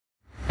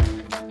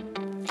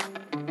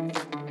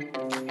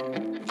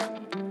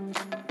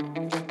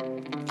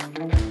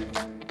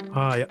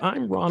Hi,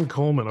 I'm Ron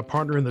Coleman, a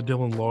partner in the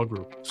Dillon Law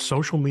Group,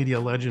 social media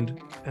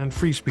legend, and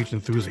free speech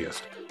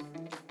enthusiast.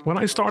 When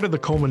I started the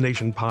Coleman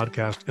Nation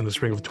podcast in the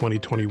spring of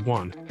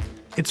 2021,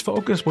 its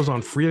focus was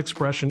on free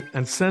expression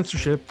and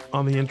censorship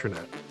on the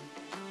internet.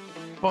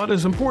 But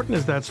as important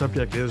as that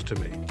subject is to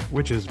me,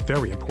 which is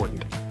very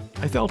important,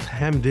 I felt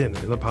hemmed in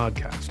the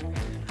podcast.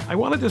 I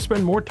wanted to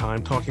spend more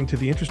time talking to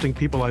the interesting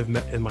people I've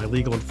met in my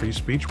legal and free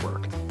speech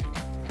work,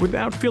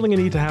 without feeling a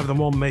need to have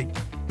them all make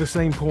the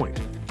same point.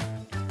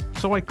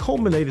 So I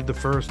culminated the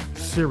first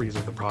series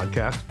of the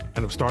podcast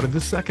and have started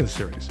the second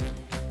series.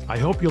 I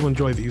hope you'll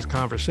enjoy these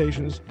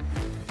conversations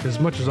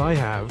as much as I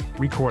have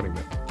recording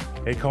them.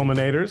 Hey,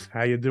 culminators,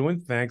 how you doing?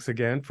 Thanks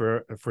again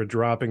for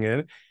dropping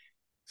in.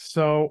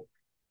 So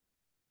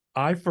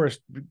I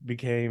first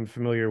became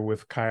familiar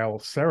with Kyle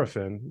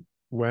Seraphin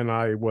when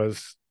I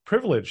was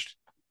privileged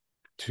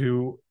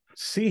to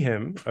see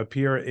him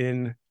appear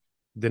in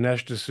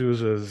Dinesh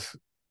D'Souza's,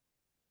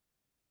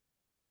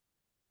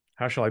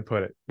 how shall I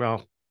put it?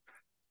 Well,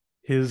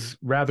 his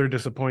rather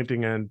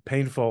disappointing and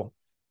painful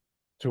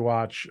to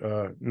watch,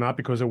 not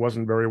because it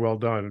wasn't very well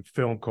done,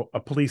 film called A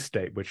Police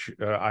State, which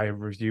I have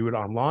reviewed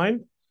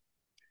online,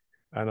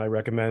 and I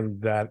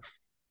recommend that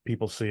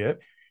people see it.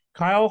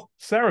 Kyle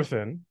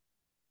Seraphin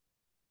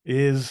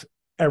is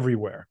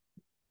everywhere.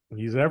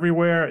 He's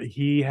everywhere.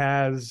 He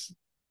has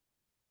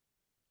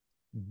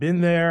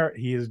been there.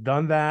 He has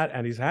done that,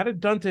 and he's had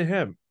it done to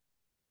him.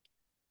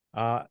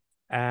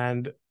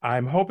 And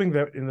I'm hoping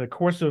that in the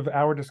course of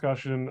our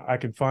discussion, I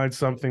can find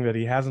something that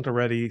he hasn't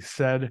already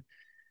said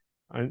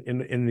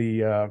in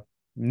the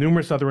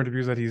numerous other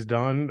interviews that he's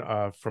done,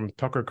 from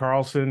Tucker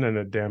Carlson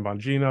and Dan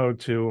Bongino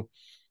to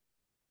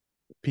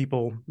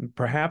people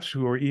perhaps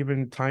who are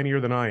even tinier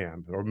than I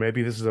am, or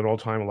maybe this is an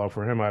all-time low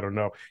for him. I don't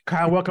know.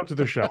 Kyle, welcome to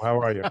the show.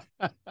 How are you?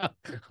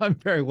 I'm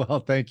very well,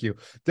 thank you.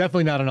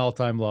 Definitely not an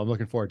all-time low. I'm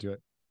looking forward to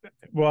it.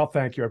 Well,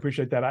 thank you. I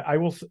appreciate that. I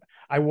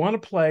want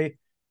to play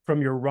from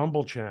your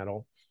Rumble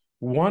channel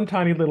one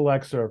tiny little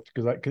excerpt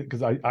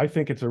because I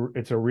think it's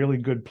a really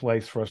good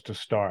place for us to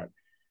start.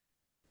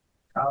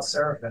 Kyle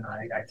Seraphin,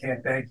 I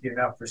can't thank you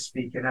enough for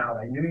speaking out.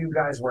 I knew you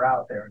guys were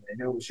out there, and I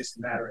knew it was just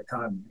a matter of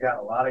time. You got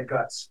a lot of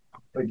guts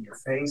putting your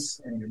face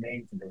and your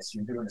name to this.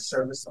 You're doing a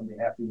service on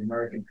behalf of the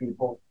American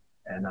people,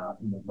 and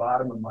from the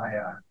bottom of my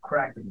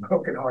cracked and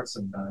broken heart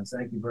sometimes,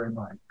 thank you very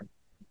much.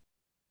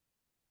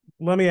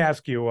 Let me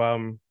ask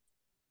you,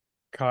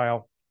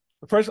 Kyle,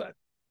 first,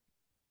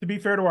 to be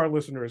fair to our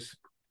listeners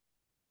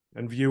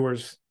and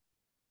viewers,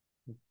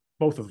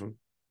 both of them,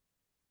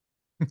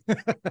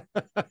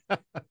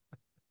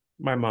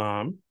 my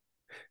mom.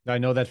 I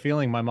know that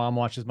feeling. My mom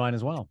watches mine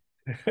as well.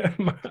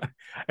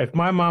 If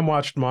my mom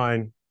watched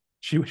mine,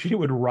 she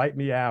would write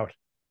me out.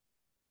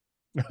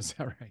 Is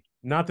that right?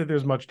 Not that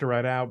there's much to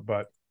write out,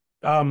 but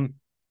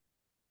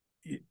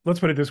let's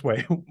put it this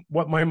way.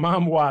 What my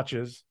mom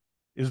watches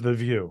is The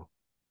View.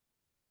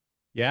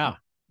 Yeah.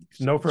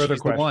 No further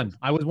She's questions. The one.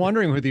 I was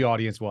wondering who the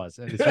audience was.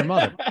 It's her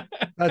mother.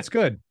 That's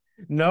good.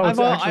 No,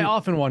 I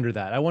often wonder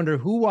that. I wonder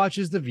who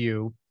watches The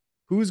View,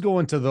 who's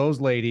going to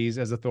those ladies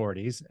as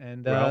authorities,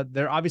 and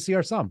there obviously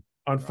are some.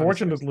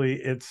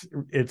 Unfortunately,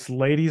 it's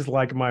ladies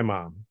like my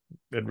mom.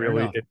 It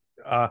really.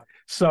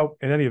 So,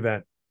 in any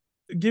event,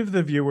 give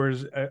the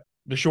viewers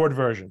the short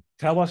version.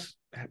 Tell us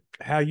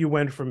how you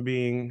went from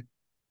being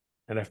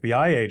an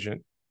FBI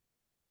agent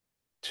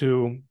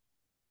to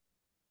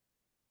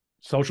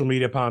social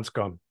media pond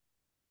scum.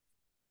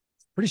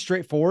 Pretty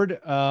straightforward,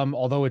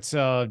 although it's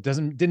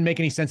didn't make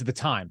any sense at the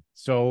time.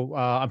 So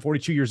I'm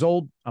 42 years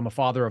old. I'm a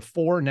father of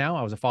 4 now.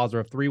 I was a father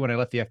of 3 when I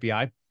left the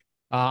FBI.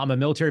 I'm a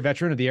military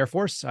veteran of the Air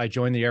Force. I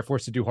joined the Air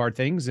Force to do hard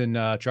things and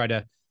try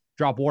to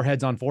drop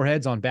warheads on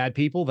foreheads on bad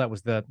people. That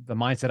was the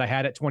mindset I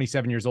had at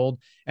 27 years old.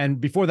 And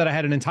before that, I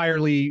had an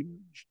entirely,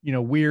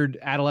 weird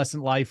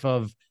adolescent life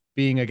of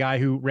being a guy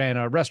who ran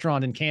a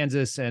restaurant in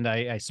Kansas, and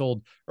I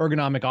sold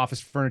ergonomic office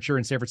furniture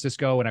in San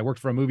Francisco, and I worked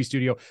for a movie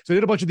studio. So I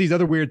did a bunch of these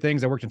other weird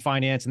things. I worked in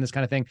finance and this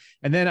kind of thing.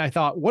 And then I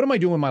thought, what am I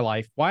doing in my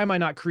life? Why am I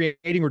not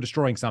creating or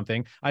destroying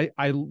something?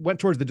 I went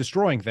towards the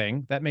destroying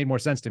thing. That made more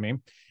sense to me.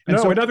 And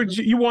in other words,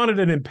 you wanted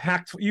an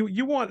impact.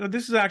 You want,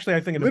 this is actually,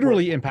 I think,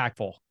 literally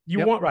impactful.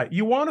 You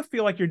want to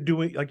feel like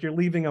you're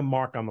leaving a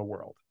mark on the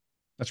world.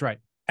 That's right.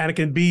 And it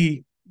can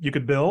be, you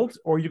could build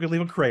or you could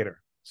leave a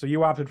crater. So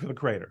you opted for the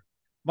crater.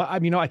 But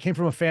I came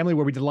from a family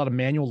where we did a lot of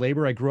manual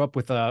labor. I grew up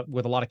with a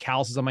lot of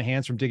calluses on my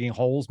hands from digging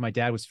holes. My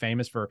dad was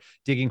famous for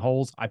digging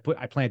holes. I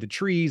planted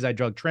trees. I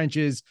dug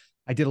trenches.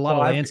 I did a lot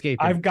of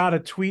landscaping. I've got a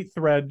tweet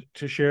thread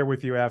to share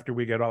with you after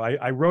we get on.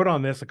 I wrote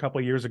on this a couple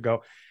of years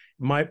ago.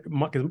 Sorry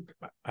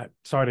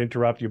to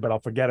interrupt you, but I'll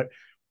forget it.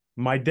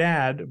 My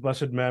dad,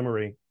 blessed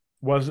memory,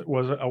 was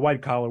a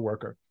white collar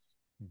worker,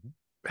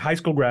 high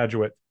school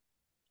graduate.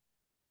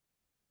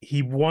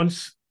 He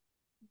once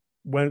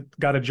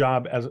got a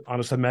job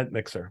on a cement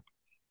mixer.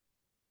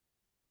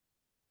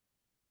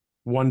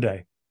 One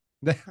day.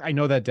 I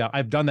know that.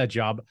 I've done that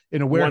job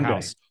in a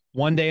warehouse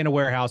One day in a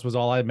warehouse was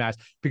all I amassed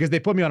because they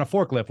put me on a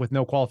forklift with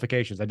no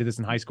qualifications. I did this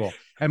in high school.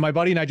 And my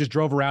buddy and I just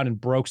drove around and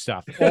broke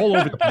stuff all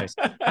over the place.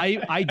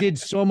 I did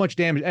so much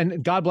damage.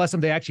 And God bless them,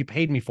 they actually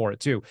paid me for it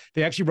too.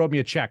 They actually wrote me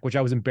a check, which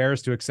I was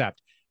embarrassed to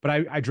accept.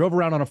 But I drove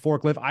around on a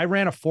forklift. I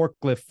ran a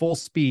forklift full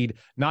speed,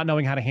 not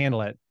knowing how to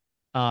handle it,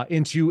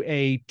 into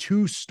a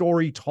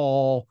two-story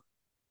tall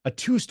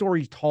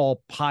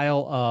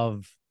pile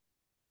of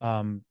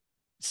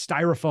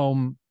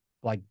styrofoam,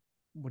 like,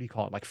 what do you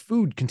call it? Like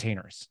food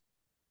containers.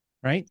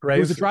 Right. It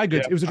was a dry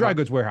goods. Yeah. It was a dry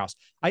goods warehouse.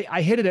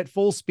 I hit it at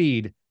full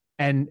speed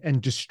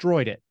and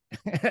destroyed it.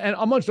 And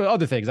amongst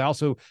other things, I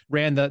also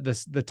ran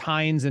the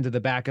tines into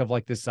the back of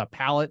like this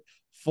pallet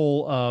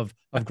full of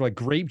like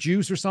grape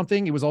juice or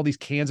something. It was all these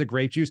cans of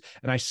grape juice,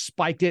 and I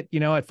spiked it,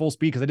 at full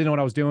speed because I didn't know what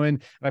I was doing.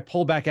 And I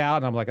pulled back out,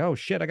 and I'm like, oh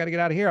shit, I got to get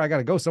out of here. I got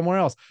to go somewhere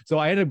else. So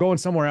I ended up going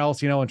somewhere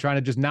else, and trying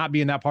to just not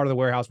be in that part of the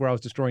warehouse where I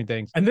was destroying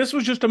things. And this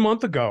was just a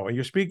month ago, and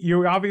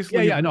you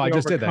obviously yeah, no, I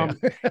just did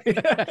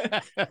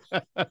that.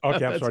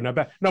 Okay, I'm sorry.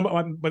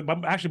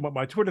 But actually,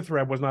 my Twitter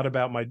thread was not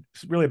about my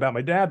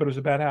dad, but it was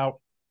about how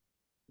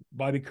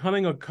by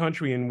becoming a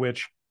country in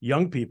which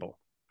young people,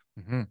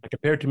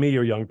 compared to me,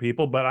 you're young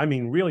people, but I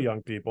mean real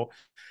young people,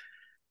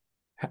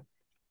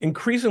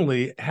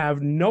 increasingly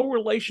have no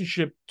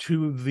relationship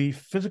to the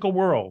physical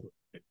world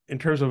in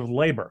terms of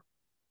labor.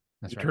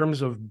 That's right.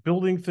 Terms of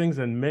building things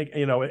and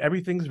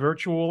everything's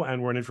virtual,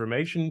 and we're an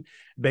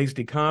information-based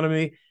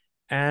economy,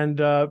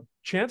 and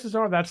chances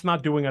are that's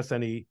not doing us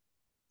any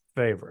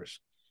favors.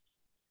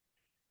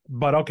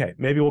 But okay,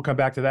 maybe we'll come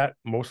back to that.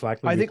 Most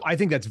likely, I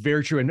think that's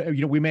very true,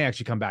 and we may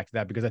actually come back to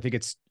that because I think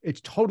it's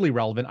totally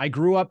relevant. I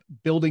grew up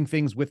building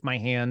things with my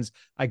hands.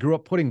 I grew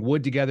up putting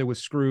wood together with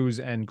screws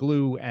and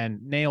glue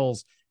and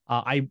nails.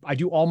 I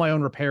do all my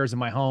own repairs in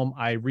my home.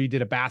 I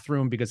redid a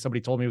bathroom because somebody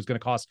told me it was going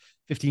to cost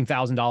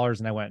 $15,000,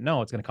 and I went,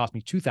 no, it's going to cost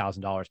me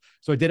 $2,000.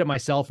 So I did it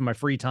myself in my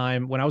free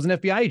time when I was an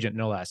FBI agent,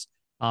 no less.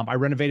 I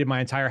renovated my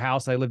entire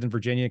house. I lived in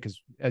Virginia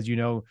because, as you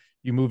know,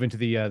 you move into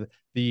the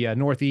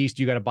Northeast,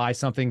 you got to buy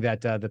something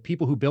that the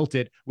people who built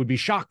it would be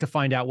shocked to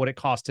find out what it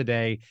costs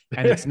today.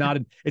 And it's not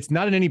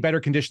in any better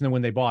condition than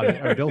when they bought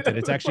it or built it.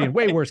 It's actually in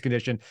way worse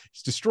condition.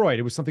 It's destroyed.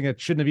 It was something that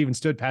shouldn't have even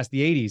stood past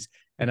the 80s.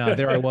 And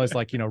there I was,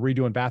 like,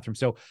 redoing bathrooms.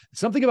 So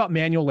something about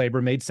manual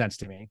labor made sense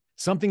to me.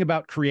 Something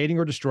about creating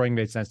or destroying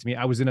made sense to me.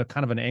 I was in a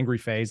kind of an angry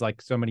phase,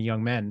 like so many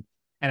young men.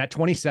 And at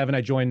 27,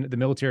 I joined the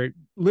military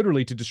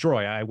literally to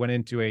destroy. I went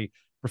into a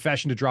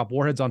profession to drop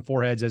warheads on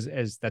foreheads,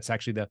 as that's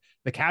actually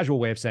the casual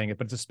way of saying it,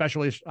 but it's a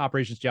special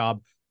operations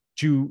job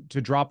to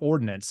drop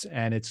ordnance,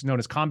 and it's known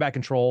as combat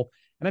control.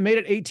 And I made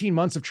it 18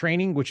 months of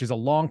training, which is a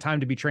long time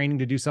to be training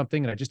to do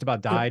something, and I just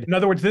about died. In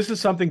other words, this is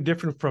something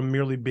different from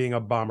merely being a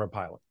bomber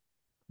pilot.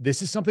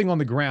 This is something on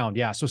the ground,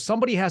 yeah. So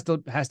somebody has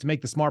to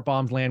make the smart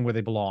bombs land where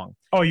they belong.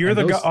 Oh, you're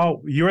the guy. Oh,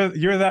 you're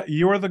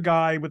the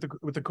guy with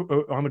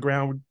the on the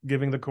ground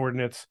giving the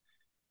coordinates.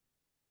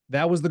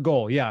 That was the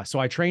goal. Yeah. So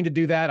I trained to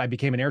do that. I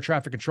became an air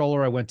traffic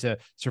controller. I went to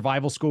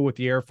survival school with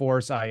the Air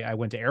Force. I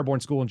went to airborne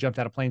school and jumped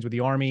out of planes with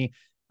the Army.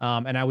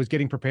 And I was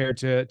getting prepared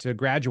to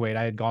graduate.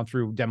 I had gone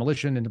through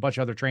demolition and a bunch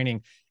of other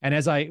training. And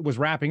as I was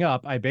wrapping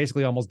up, I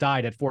basically almost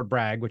died at Fort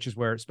Bragg, which is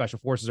where Special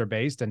Forces are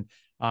based and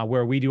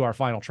where we do our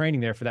final training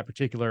there for that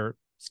particular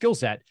skill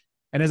set.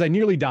 And as I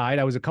nearly died,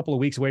 I was a couple of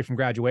weeks away from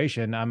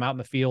graduation. I'm out in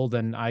the field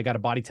and I got a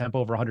body temp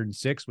over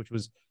 106, which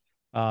was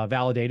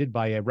validated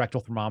by a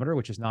rectal thermometer,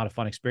 which is not a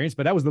fun experience,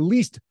 but that was the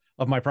least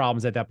of my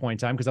problems at that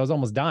point in time because I was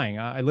almost dying.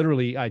 I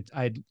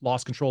had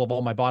lost control of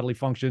all my bodily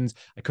functions.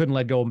 I couldn't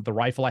let go of the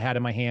rifle I had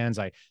in my hands.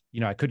 I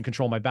couldn't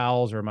control my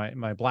bowels or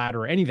my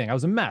bladder or anything. I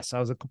was a mess. I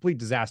was a complete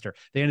disaster.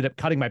 They ended up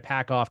cutting my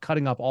pack off,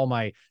 cutting up all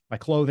my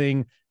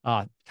clothing,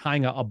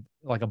 tying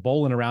a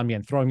bowline around me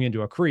and throwing me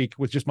into a creek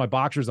with just my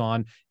boxers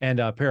on and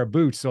a pair of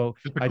boots. So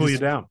just to cool you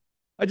down.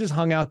 I just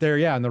hung out there,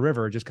 in the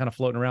river, just kind of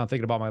floating around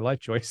thinking about my life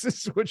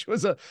choices, which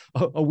was a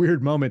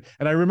weird moment.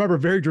 And I remember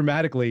very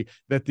dramatically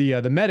that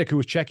the medic who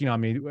was checking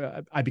on me,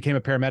 I became a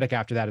paramedic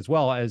after that as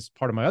well as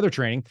part of my other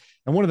training.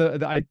 And one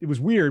of it was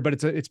weird,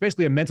 but it's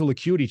basically a mental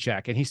acuity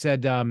check. And he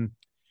said,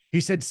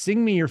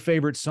 sing me your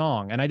favorite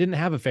song. And I didn't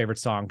have a favorite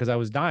song because I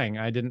was dying.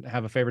 I didn't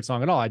have a favorite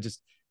song at all. I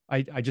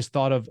just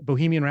thought of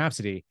Bohemian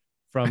Rhapsody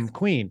from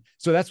Queen.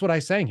 So that's what I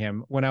sang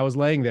him when I was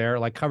laying there,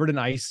 like covered in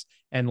ice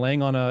and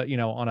laying on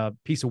a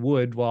piece of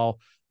wood while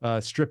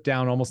stripped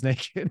down almost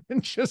naked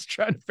and just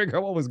trying to figure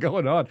out what was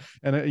going on.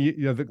 And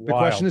the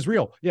question is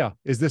real. Yeah.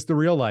 Is this the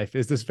real life?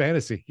 Is this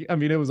fantasy? I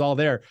mean, it was all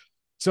there.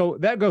 So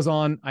that goes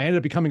on. I ended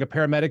up becoming a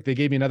paramedic. They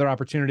gave me another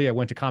opportunity. I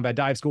went to combat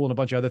dive school and a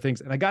bunch of other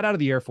things. And I got out of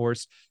the Air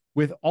Force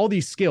with all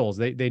these skills.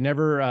 They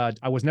never,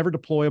 I was never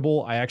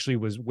deployable. I actually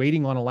was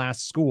waiting on a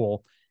last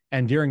school.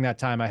 And during that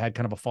time, I had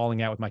kind of a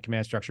falling out with my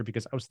command structure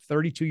because I was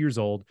 32 years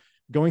old,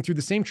 going through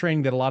the same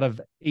training that a lot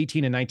of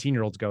 18 and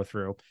 19-year-olds go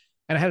through.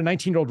 And I had a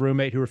 19-year-old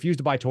roommate who refused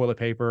to buy toilet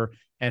paper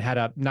and had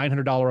a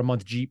 $900 a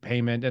month Jeep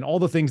payment and all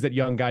the things that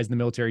young guys in the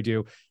military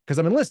do because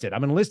I'm enlisted.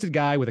 I'm an enlisted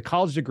guy with a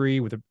college degree,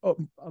 with a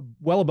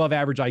well above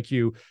average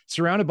IQ,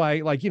 surrounded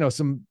by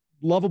some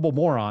lovable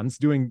morons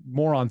doing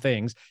moron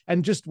things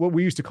and just what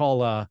we used to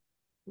call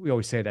we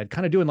always say that,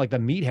 kind of doing like the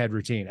meathead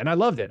routine. And I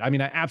loved it. I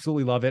mean, I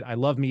absolutely love it. I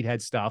love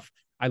meathead stuff.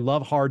 I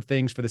love hard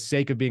things for the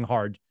sake of being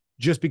hard,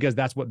 just because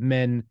that's what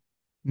men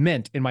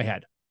meant in my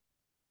head.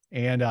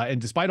 And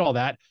despite all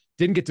that,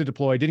 didn't get to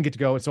deploy, didn't get to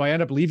go. And so I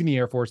ended up leaving the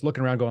Air Force,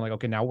 looking around going like,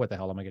 okay, now what the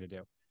hell am I going to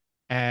do?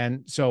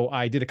 And so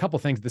I did a couple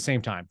things at the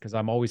same time because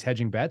I'm always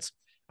hedging bets.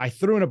 I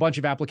threw in a bunch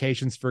of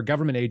applications for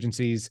government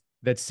agencies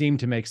that seemed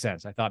to make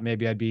sense. I thought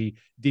maybe I'd be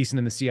decent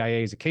in the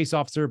CIA as a case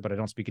officer, but I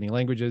don't speak any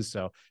languages,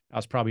 so I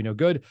was probably no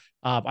good.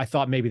 I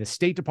thought maybe the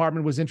State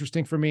Department was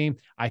interesting for me.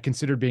 I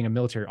considered being a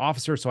military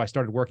officer, so I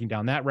started working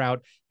down that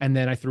route. And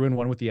then I threw in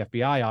one with the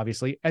FBI,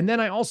 obviously. And then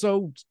I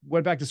also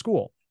went back to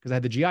school because I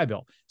had the GI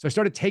Bill. So I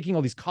started taking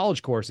all these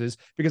college courses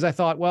because I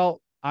thought,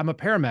 well, I'm a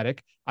paramedic.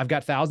 I've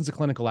got thousands of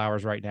clinical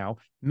hours right now.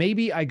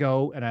 Maybe I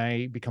go and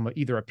I become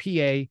either a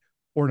PA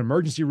or an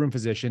emergency room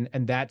physician,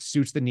 and that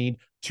suits the need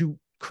to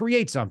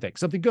create something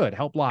good,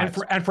 help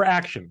lives. And for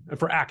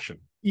action.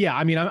 Yeah,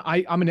 I mean,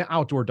 I'm an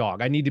outdoor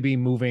dog. I need to be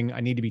moving.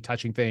 I need to be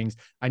touching things.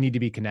 I need to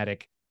be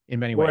kinetic in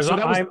many ways. So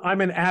I'm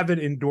an avid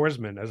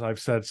indoorsman, as I've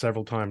said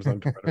several times on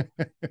Twitter.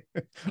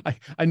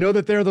 I know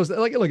that there are those,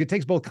 like, look, it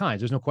takes both kinds.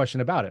 There's no question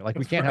about it. Like,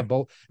 we can't have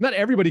both. Not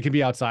everybody can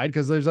be outside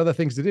because there's other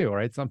things to do,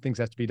 right? Some things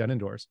have to be done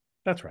indoors.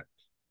 That's right.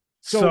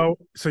 So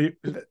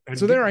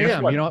there I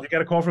am. What? You know, you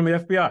got a call from the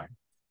FBI.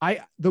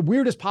 The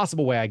weirdest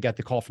possible way I get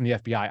the call from the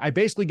FBI. I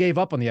basically gave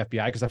up on the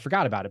FBI because I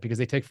forgot about it because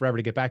they take forever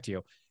to get back to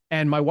you.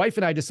 And my wife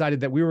and I decided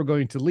that we were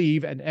going to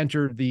leave and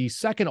enter the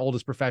second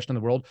oldest profession in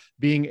the world,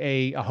 being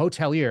a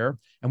hotelier.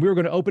 And we were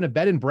going to open a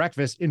bed and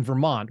breakfast in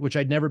Vermont, which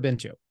I'd never been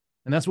to.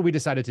 And that's what we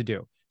decided to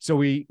do. So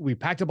we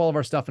packed up all of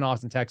our stuff in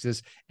Austin,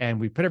 Texas, and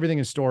we put everything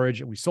in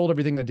storage and we sold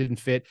everything that didn't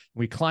fit.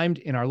 We climbed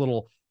in our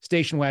little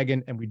station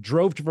wagon and we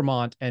drove to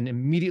Vermont. And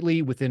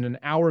immediately within an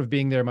hour of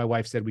being there, my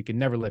wife said, we can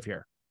never live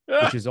here,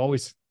 which is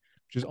always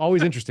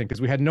interesting because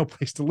we had no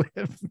place to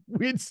live.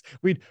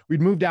 We'd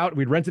moved out.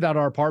 We'd rented out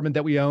our apartment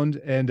that we owned,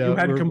 and you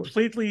had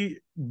completely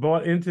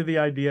bought into the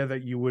idea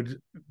that you would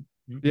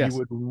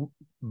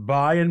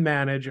buy and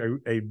manage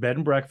a bed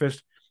and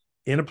breakfast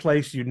in a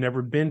place you'd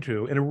never been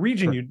to, in a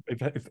region you'd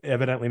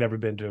evidently never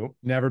been to.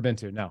 Never been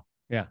to. No.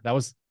 Yeah,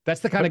 that's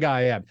the kind of guy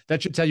I am.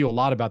 That should tell you a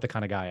lot about the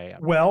kind of guy I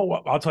am.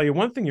 Well, I'll tell you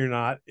one thing you're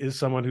not is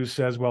someone who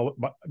says, well,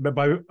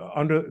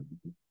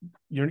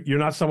 you're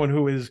not someone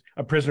who is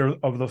a prisoner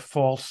of the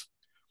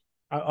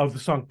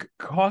sunk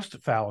cost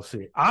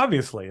fallacy.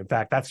 Obviously, in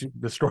fact, that's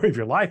the story of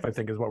your life, I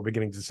think, is what we're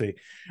beginning to see.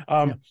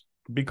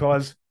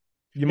 Because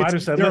you might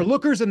have said there are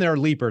lookers and there are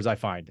leapers, I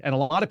find. And a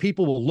lot of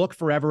people will look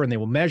forever and they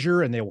will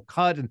measure and they will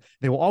cut and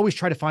they will always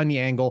try to find the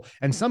angle.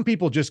 And some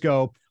people just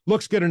go,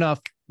 looks good enough,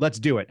 let's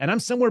do it. And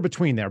I'm somewhere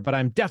between there, but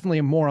I'm definitely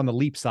more on the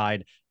leap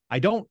side. I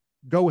don't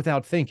go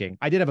without thinking.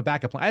 I did have a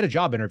backup plan. I had a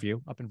job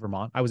interview up in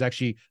Vermont. I was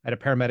actually at a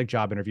paramedic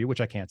job interview,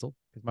 which I canceled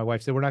because my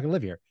wife said, we're not going to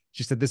live here.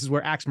 She said, this is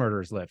where axe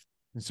murderers live.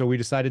 And so we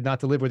decided not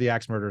to live where the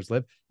axe murderers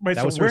live. Right,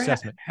 that was her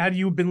assessment. Had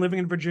you been living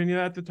in Virginia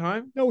at the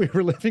time? No, we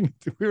were living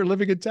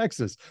in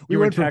Texas. We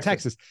were from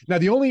Texas. Now,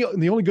 the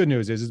only good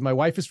news is my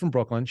wife is from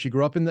Brooklyn. She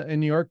grew up in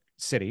New York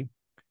City.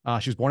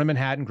 She was born in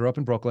Manhattan, grew up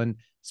in Brooklyn,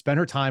 spent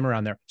her time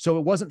around there. So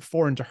it wasn't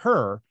foreign to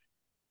her.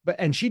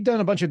 And she'd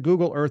done a bunch of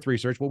Google Earth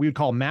research, what we would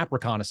call map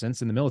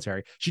reconnaissance in the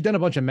military. She'd done a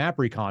bunch of map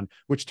recon,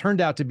 which turned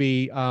out to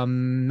be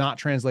not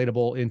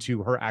translatable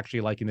into her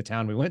actually liking the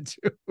town we went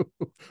to.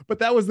 But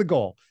that was the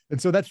goal.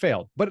 And so that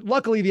failed. But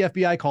luckily, the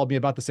FBI called me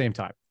about the same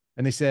time.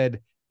 And they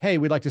said, hey,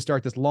 we'd like to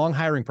start this long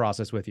hiring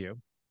process with you.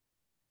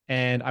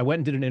 And I went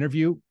and did an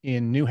interview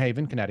in New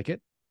Haven,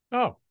 Connecticut.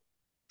 Oh.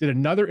 Did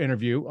another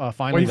interview.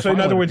 Finally, so in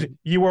other words,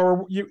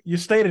 you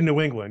stayed in New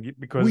England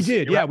because we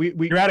did.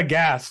 You're out of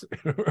gas.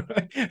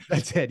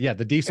 That's it. Yeah,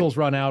 the diesels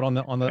run out on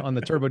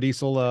the turbo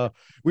diesel.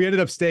 We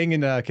ended up staying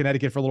in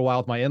Connecticut for a little while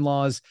with my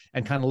in-laws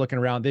and kind of looking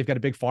around. They've got a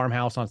big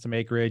farmhouse on some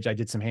acreage. I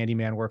did some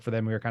handyman work for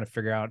them. We were kind of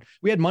figuring out.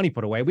 We had money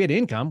put away. We had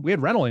income. We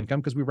had rental income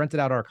because we rented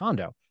out our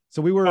condo.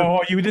 So we were.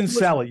 Oh, you didn't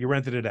sell it. You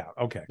rented it out.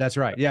 Okay. That's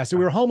right. Yeah. So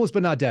we were homeless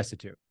but not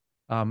destitute.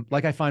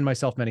 Like I find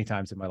myself many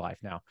times in my life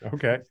now.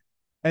 Okay.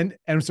 And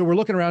so we're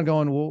looking around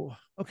going, well,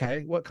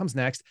 okay, what comes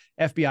next?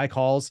 FBI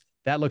calls.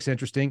 That looks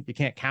interesting. You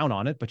can't count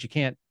on it, but you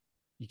can't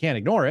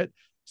ignore it.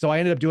 So I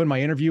ended up doing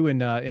my interview in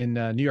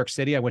New York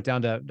City. I went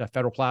down to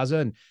Federal Plaza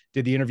and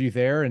did the interview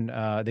there.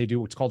 And they do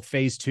what's called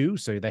phase 2.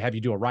 So they have you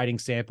do a writing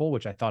sample,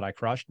 which I thought I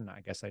crushed, and I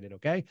guess I did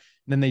okay. And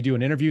then they do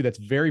an interview that's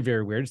very,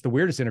 very weird. It's the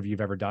weirdest interview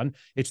you've ever done.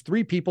 It's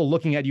 3 people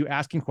looking at you,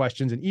 asking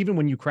questions. And even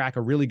when you crack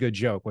a really good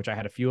joke, which I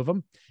had a few of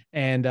them,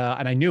 and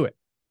I knew it,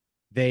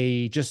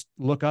 they just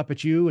look up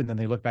at you and then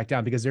they look back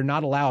down because they're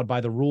not allowed by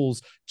the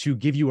rules to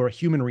give you a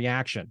human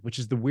reaction, which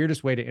is the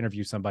weirdest way to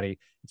interview somebody.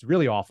 It's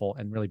really awful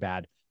and really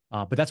bad.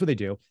 But that's what they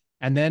do.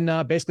 And then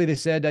basically they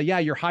said, yeah,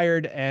 you're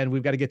hired and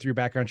we've got to get through your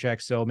background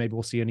check. So maybe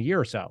we'll see you in a year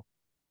or so.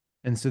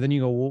 And so then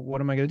you go, well, what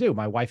am I going to do?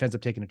 My wife ends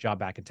up taking a job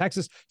back in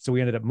Texas. So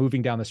we ended up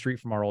moving down the street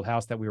from our old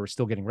house that we were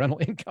still getting rental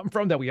income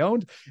from that we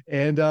owned.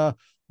 And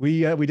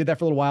we did that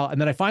for a little while.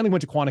 And then I finally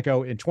went to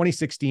Quantico in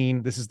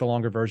 2016. This is the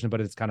longer version, but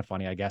it's kind of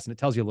funny, I guess. And it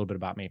tells you a little bit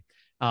about me.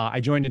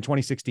 I joined in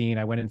 2016.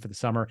 I went in for the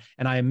summer,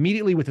 and I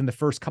immediately, within the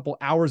first couple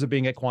hours of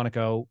being at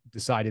Quantico,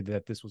 decided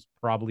that this was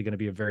probably going to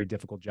be a very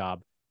difficult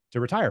job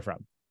to retire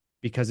from,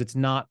 because it's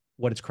not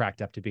what it's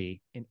cracked up to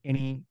be in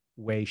any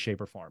way,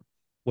 shape, or form.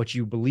 What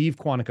you believe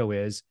Quantico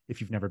is, if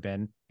you've never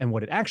been, and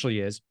what it actually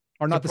is,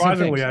 are not the same things.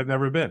 Surprisingly, I've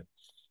never been.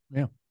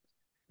 Yeah.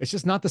 It's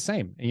just not the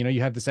same. You know,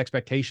 you have this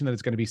expectation that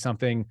it's going to be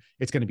something,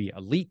 it's going to be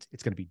elite,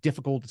 it's going to be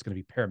difficult, it's going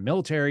to be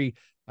paramilitary.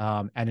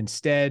 And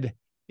instead,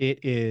 it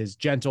is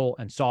gentle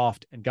and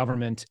soft and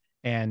government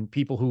and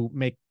people who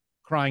make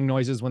crying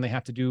noises when they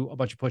have to do a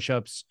bunch of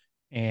push-ups.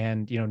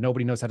 And, you know,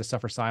 nobody knows how to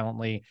suffer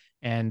silently.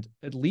 And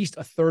at least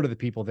a third of the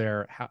people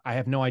there, I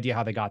have no idea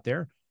how they got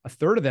there. A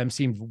third of them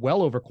seemed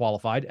well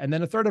overqualified. And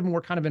then a third of them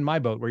were kind of in my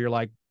boat, where you're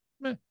like,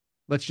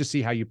 let's just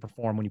see how you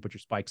perform when you put your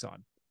spikes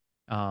on.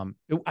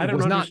 It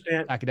was not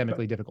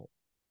academically difficult.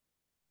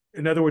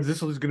 In other words,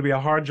 this is going to be a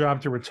hard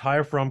job to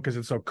retire from because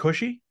it's so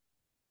cushy.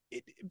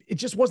 It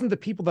just wasn't the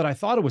people that I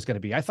thought it was going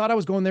to be. I thought I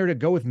was going there to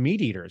go with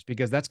meat eaters,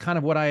 because that's kind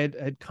of what I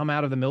had come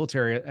out of the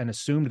military and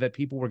assumed that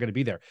people were going to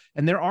be there.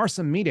 And there are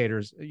some meat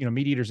eaters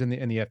in the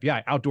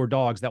FBI, outdoor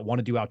dogs that want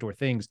to do outdoor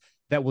things,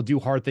 that will do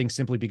hard things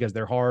simply because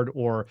they're hard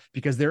or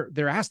because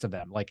they're asked of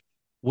them. Like,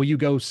 will you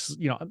go,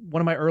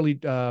 one of my early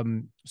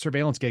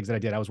surveillance gigs that I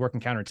did, I was working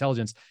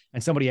counterintelligence,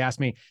 and somebody asked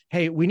me,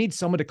 hey, we need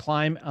someone to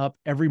climb up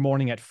every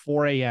morning at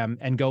 4 a.m.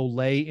 and go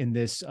lay in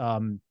this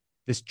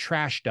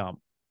trash dump.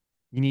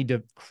 You need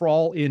to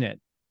crawl in it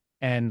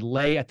and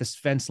lay at this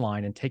fence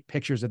line and take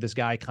pictures of this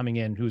guy coming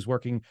in who's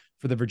working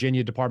for the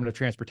Virginia Department of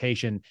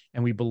Transportation.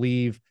 And we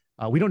believe,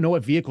 we don't know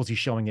what vehicles he's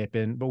showing up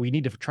in, but we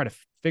need to try to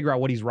figure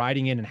out what he's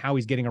riding in and how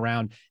he's getting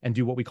around, and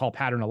do what we call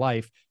pattern of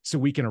life, so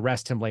we can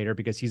arrest him later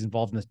because he's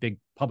involved in this big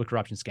public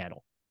corruption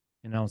scandal.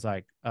 And I was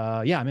like,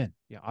 yeah, I'm in.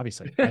 Yeah,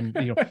 obviously. And,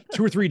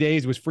 2 or 3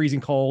 days, it was freezing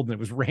cold and it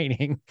was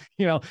raining,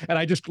 and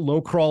I just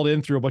low crawled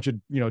in through a bunch of,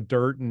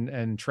 dirt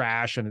and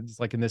trash. And it's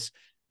like in this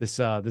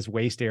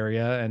waste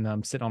area, and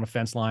I'm sitting on a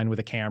fence line with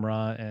a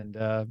camera, and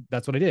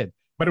that's what I did.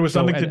 But it was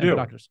something to do.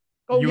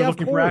 You were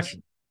looking for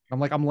action.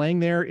 I'm laying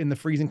there in the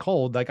freezing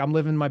cold, like I'm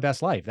living my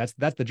best life.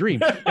 That's the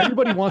dream.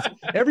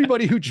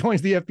 Everybody who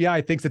joins the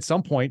FBI thinks at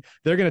some point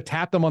they're going to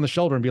tap them on the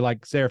shoulder and be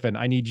like, Seraphin,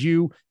 I need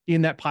you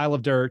in that pile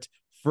of dirt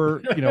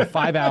for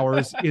 5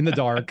 hours in the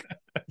dark,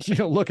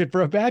 looking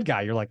for a bad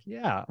guy. You're like,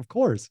 yeah, of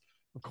course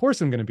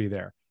I'm going to be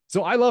there.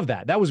 So I love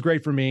that. That was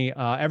great for me.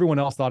 Everyone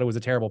else thought it was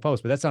a terrible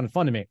post, but that sounded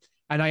fun to me.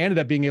 And I ended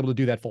up being able to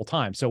do that full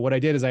time. So what I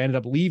did is I ended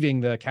up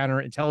leaving the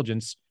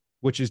counterintelligence,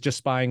 which is just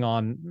spying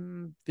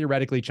on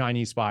theoretically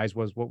Chinese spies,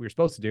 was what we were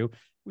supposed to do.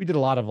 We did a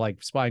lot of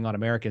like spying on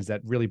Americans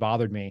that really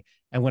bothered me.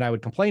 And when I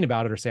would complain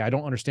about it or say, I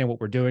don't understand what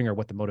we're doing or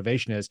what the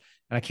motivation is,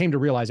 and I came to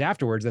realize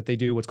afterwards that they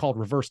do what's called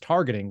reverse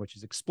targeting, which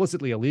is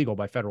explicitly illegal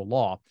by federal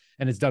law.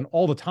 And it's done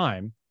all the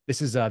time.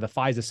 This is the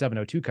FISA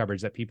 702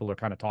 coverage that people are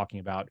kind of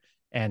talking about.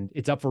 And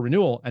it's up for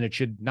renewal, and it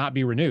should not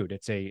be renewed.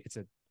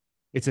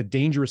 It's a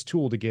dangerous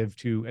tool to give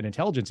to an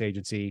intelligence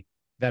agency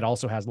that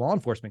also has law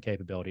enforcement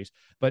capabilities.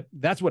 But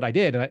that's what I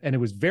did. And it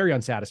was very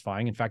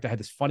unsatisfying. In fact, I had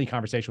this funny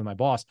conversation with my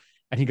boss,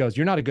 and he goes,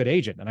 you're not a good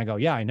agent. And I go,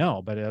 yeah, I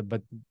know,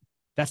 but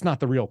that's not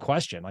the real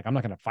question. Like, I'm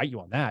not going to fight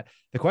you on that.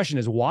 The question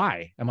is,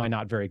 why am I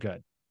not very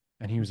good?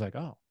 And he was like,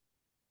 oh,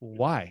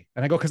 why?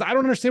 And I go, because I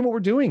don't understand what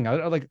we're doing.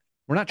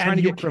 We're not trying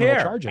to get criminal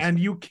charges. And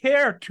you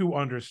care to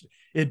understand.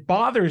 It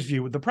bothers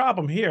you. The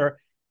problem here,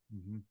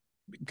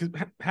 because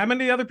how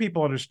many other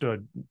people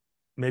understood?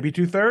 Maybe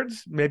 2/3,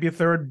 maybe a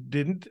third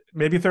didn't,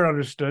 maybe a third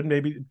understood,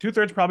 maybe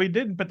 2/3 probably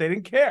didn't, but they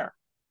didn't care.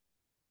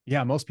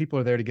 Yeah, most people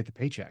are there to get the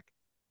paycheck.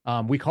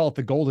 We call it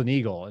the golden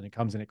eagle, and it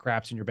comes and it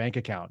craps in your bank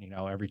account,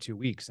 every 2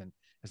 weeks. And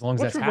as long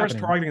as that's happening. What's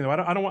reverse targeting, though?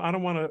 I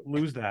don't want to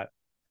lose that.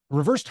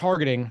 Reverse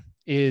targeting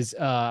is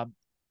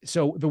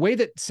so the way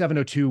that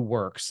 702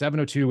 works.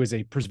 702 is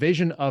a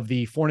provision of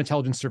the Foreign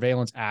Intelligence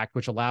Surveillance Act,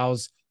 which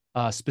allows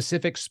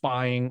specific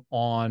spying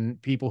on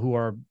people who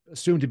are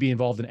assumed to be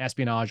involved in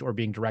espionage or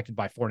being directed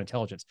by foreign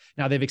intelligence.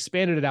 Now, they've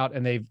expanded it out,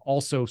 and they've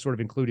also sort of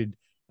included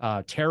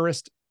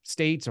terrorist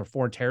states or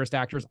foreign terrorist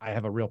actors. I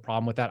have a real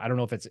problem with that. I don't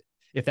know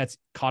if that's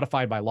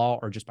codified by law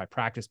or just by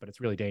practice, but it's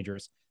really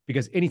dangerous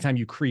because anytime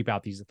you creep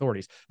out these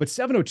authorities. But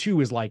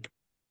 702 is like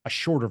a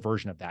shorter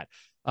version of that.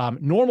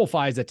 Normal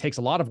FISA, that takes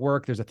a lot of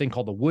work. There's a thing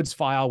called the Woods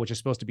file, which is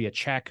supposed to be a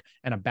check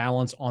and a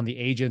balance on the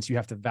agents. You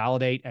have to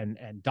validate and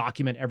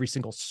document every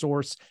single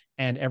source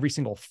and every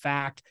single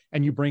fact.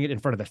 And you bring it in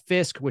front of the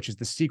FISC, which is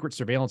the Secret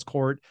Surveillance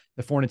Court,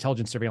 the Foreign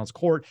Intelligence Surveillance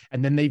Court.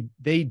 And then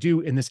they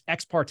do, in this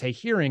ex parte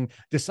hearing,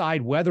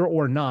 decide whether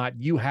or not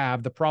you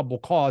have the probable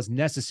cause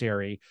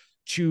necessary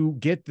to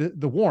get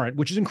the warrant,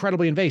 which is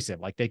incredibly invasive.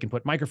 Like they can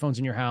put microphones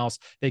in your house,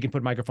 they can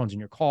put microphones in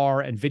your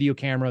car and video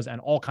cameras and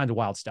all kinds of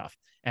wild stuff.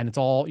 And it's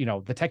all,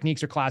 the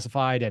techniques are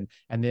classified and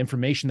the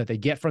information that they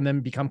get from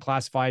them become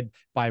classified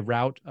by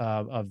route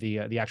of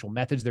the actual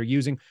methods they're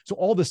using. So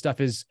all this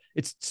stuff it's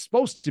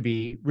supposed to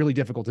be really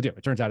difficult to do.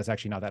 It turns out it's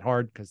actually not that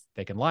hard because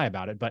they can lie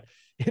about it, but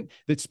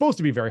it's supposed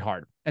to be very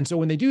hard. And so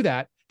when they do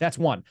that, that's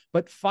one.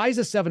 But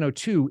FISA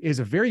 702 is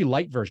a very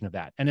light version of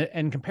that. And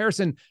in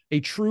comparison,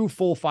 a true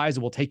full FISA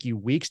will take you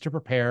weeks to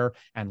prepare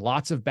and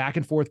lots of back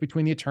and forth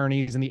between the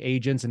attorneys and the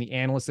agents and the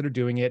analysts that are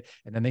doing it.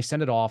 And then they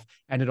send it off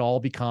and it all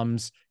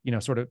becomes,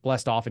 sort of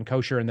blessed off and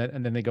kosher. And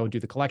then they go and do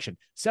the collection.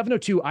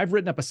 702, I've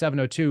written up a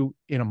 702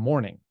 in a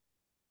morning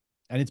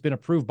and it's been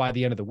approved by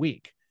the end of the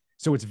week.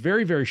 So it's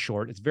very, very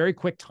short. It's very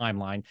quick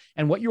timeline.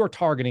 And what you are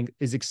targeting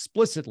is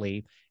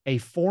explicitly a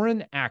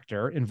foreign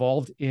actor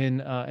involved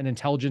in an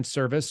intelligence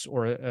service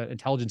or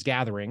intelligence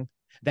gathering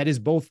that is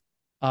both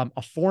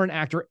a foreign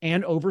actor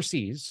and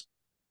overseas,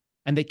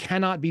 and they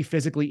cannot be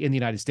physically in the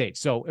United States.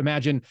 So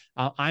imagine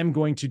I'm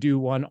going to do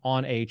one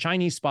on a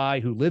Chinese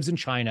spy who lives in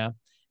China,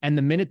 and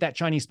the minute that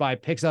Chinese spy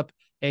picks up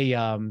a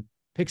what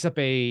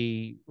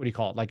do you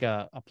call it, like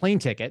a plane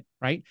ticket,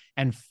 right,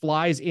 and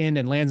flies in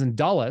and lands in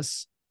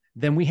Dulles,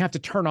 then we have to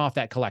turn off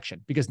that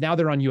collection because now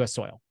they're on U.S.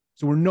 soil.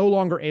 So we're no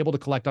longer able to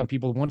collect on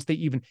people once they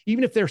even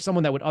if they're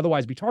someone that would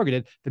otherwise be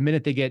targeted, the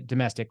minute they get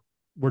domestic,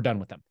 we're done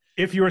with them.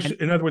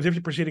 In other words, if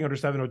you're proceeding under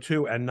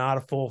 702 and not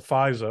a full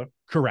FISA.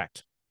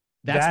 Correct.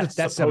 That's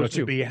supposed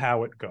 702. to be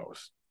how it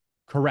goes.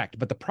 Correct.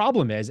 But the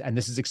problem is, and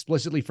this is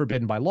explicitly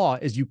forbidden by law,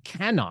 is you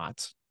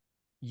cannot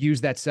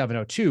use that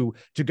 702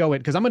 to go in,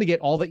 because I'm going to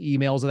get all the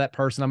emails of that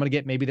person. I'm going to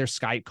get maybe their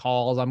Skype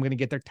calls. I'm going to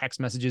get their text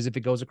messages if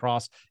it goes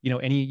across,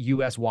 any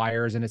US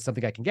wires and it's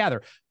something I can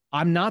gather.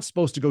 I'm not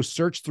supposed to go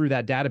search through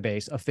that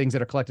database of things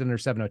that are collected under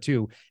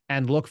 702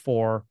 and look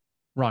for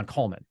Ron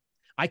Coleman.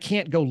 I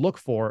can't go look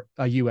for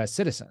a US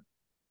citizen.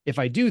 If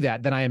I do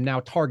that, then I am now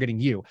targeting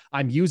you.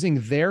 I'm using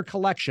their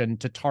collection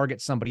to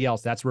target somebody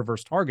else. That's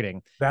reverse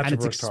targeting. That's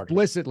and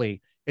targeting.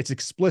 It's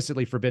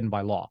explicitly forbidden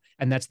by law.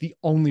 And that's the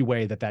only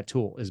way that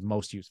tool is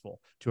most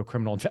useful to a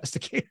criminal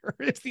investigator.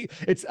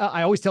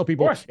 I always tell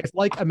people, it's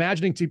like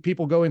imagining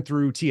people going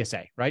through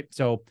TSA, right?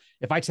 So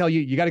if I tell you,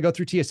 you got to go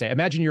through TSA,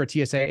 imagine you're a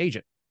TSA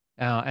agent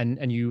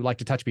and you like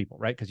to touch people,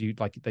 right? Because you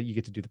like that you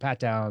get to do the pat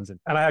downs. And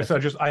I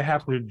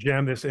have to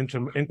jam this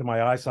into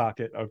my eye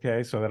socket.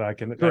 Okay. So that I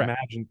can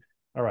imagine.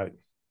 All right.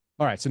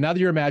 So now that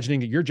you're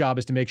imagining, your job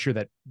is to make sure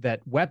that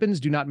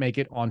weapons do not make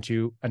it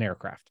onto an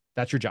aircraft.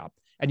 That's your job.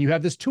 And you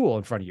have this tool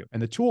in front of you.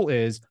 And the tool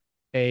is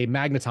a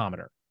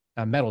magnetometer,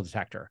 a metal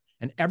detector.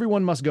 And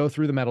everyone must go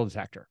through the metal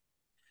detector.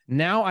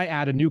 Now I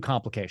add a new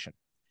complication.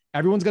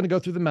 Everyone's going to go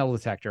through the metal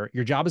detector.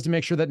 Your job is to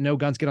make sure that no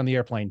guns get on the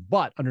airplane,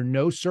 but under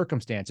no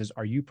circumstances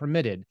are you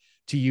permitted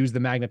to use the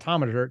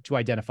magnetometer to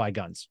identify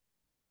guns.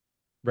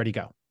 Ready,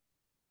 go.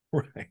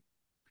 Right.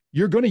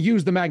 You're going to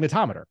use the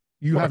magnetometer.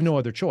 You have no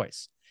other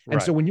choice. And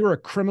so when you're a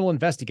criminal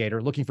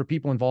investigator looking for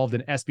people involved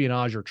in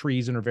espionage or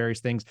treason or various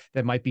things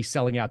that might be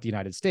selling out the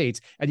United States,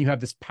 and you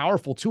have this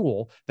powerful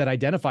tool that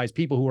identifies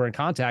people who are in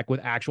contact with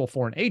actual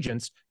foreign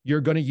agents,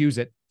 you're going to use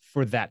it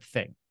for that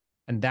thing.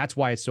 And that's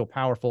why it's so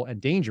powerful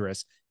and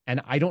dangerous. And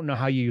I don't know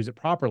how you use it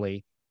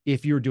properly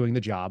if you're doing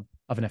the job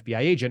of an FBI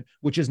agent,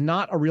 which is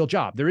not a real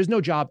job. There is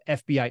no job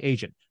FBI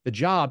agent. The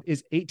job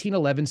is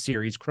 1811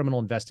 series criminal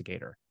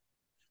investigator.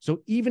 So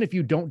even if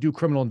you don't do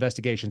criminal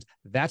investigations,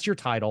 that's your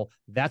title.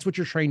 That's what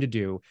you're trained to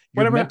do.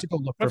 You're meant to go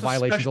look for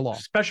violations of law.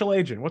 Special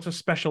agent. What's a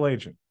special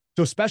agent?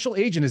 So special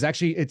agent is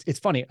actually, it's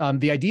funny.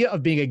 The idea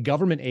of being a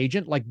government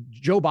agent, like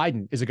Joe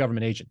Biden is a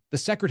government agent. The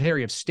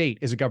Secretary of State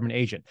is a government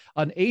agent.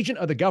 An agent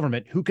of the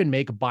government who can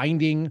make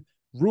binding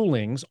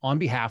rulings on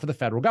behalf of the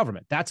federal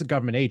government. That's a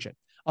government agent.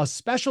 A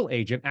special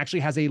agent actually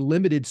has a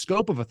limited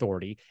scope of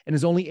authority and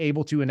is only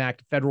able to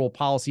enact federal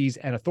policies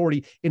and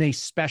authority in a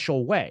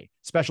special way.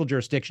 Special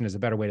jurisdiction is a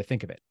better way to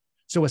think of it.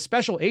 So a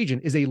special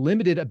agent is a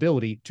limited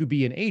ability to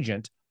be an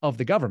agent of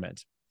the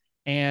government.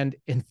 And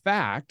in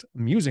fact,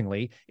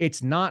 amusingly,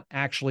 it's not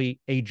actually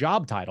a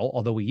job title,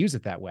 although we use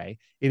it that way.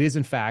 It is,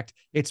 in fact,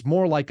 it's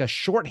more like a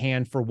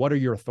shorthand for what are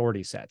your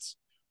authority sets.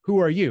 Who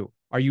are you?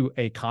 Are you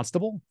a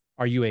constable?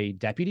 Are you a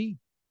deputy?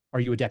 Are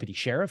you a deputy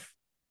sheriff,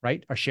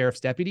 right? A sheriff's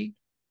deputy?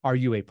 Are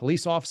you a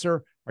police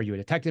officer? Are you a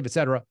detective, et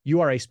cetera?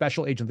 You are a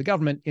special agent of the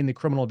government in the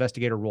criminal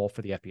investigator role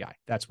for the FBI.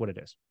 That's what it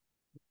is.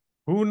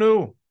 Who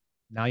knew?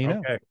 Now you know.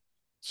 Okay.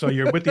 So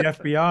you're with the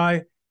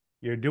FBI.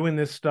 You're doing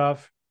this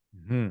stuff.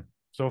 Mm-hmm.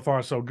 So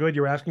far, so good.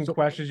 You're asking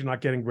questions. You're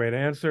not getting great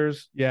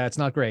answers. Yeah, it's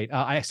not great.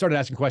 I started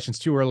asking questions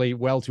too early,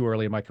 well too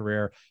early in my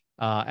career.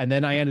 And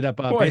then I ended up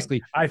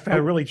basically.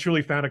 Really,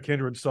 truly found a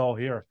kindred soul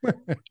here.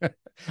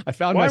 I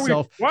found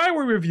myself. Why are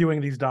we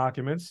reviewing these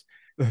documents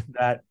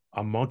that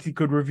a monkey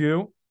could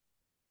review?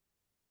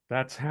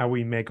 That's how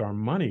we make our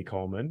money,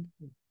 Coleman.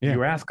 Yeah.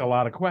 You ask a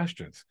lot of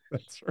questions.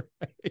 That's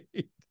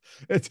right.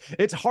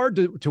 It's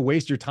hard to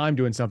waste your time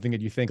doing something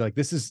that you think like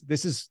this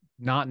is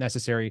not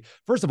necessary.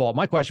 First of all,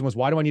 my question was,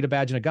 why do I need a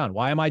badge and a gun?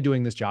 Why am I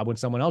doing this job when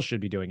someone else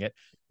should be doing it?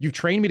 You've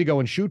trained me to go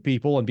and shoot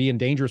people and be in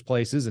dangerous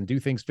places and do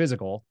things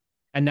physical.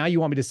 And now you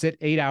want me to sit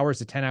 8 hours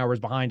to 10 hours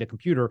behind a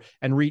computer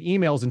and read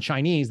emails in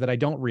Chinese that I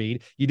don't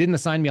read. You didn't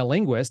assign me a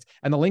linguist,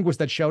 and the linguist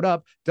that showed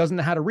up doesn't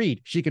know how to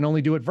read. She can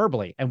only do it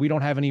verbally, and we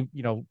don't have any,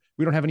 we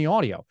don't have any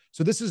audio.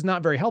 So this is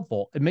not very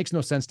helpful. It makes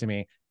no sense to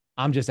me.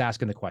 I'm just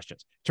asking the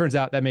questions. Turns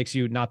out that makes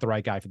you not the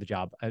right guy for the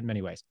job in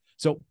many ways.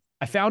 So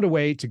I found a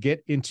way to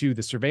get into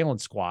the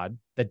surveillance squad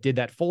that did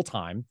that full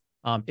time.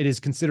 It is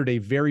considered a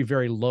very,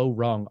 very low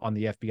rung on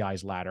the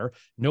FBI's ladder.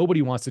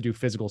 Nobody wants to do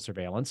physical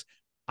surveillance.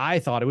 I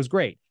thought it was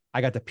great. I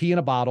got to pee in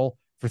a bottle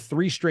for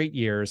 3 straight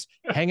years,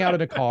 hang out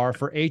in a car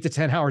for 8 to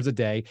 10 hours a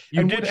day.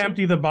 You did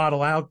empty the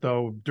bottle out,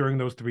 though, during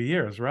those 3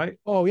 years, right?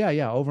 Oh,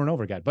 yeah, over and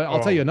over again. But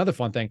I'll tell you another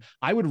fun thing.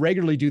 I would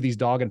regularly do these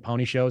dog and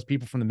pony shows.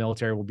 People from the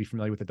military will be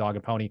familiar with the dog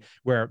and pony,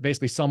 where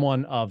basically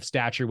someone of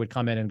stature would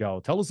come in and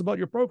go, tell us about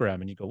your program.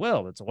 And you go,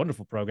 well, it's a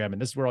wonderful program,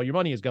 and this is where all your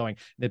money is going.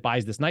 And it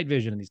buys this night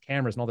vision and these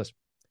cameras and all this.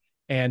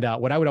 And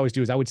what I would always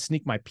do is I would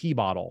sneak my pee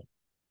bottle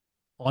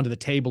onto the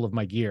table of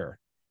my gear.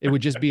 It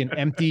would just be an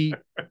empty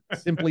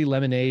Simply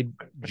Lemonade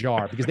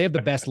jar because they have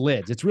the best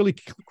lids. It's really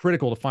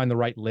critical to find the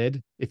right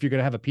lid. If you're going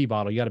to have a pee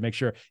bottle, you got to make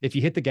sure if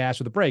you hit the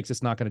gas or the brakes,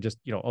 it's not going to just,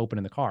 open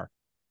in the car.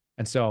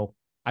 And so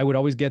I would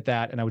always get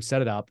that and I would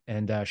set it up.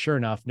 And sure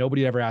enough,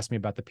 nobody ever asked me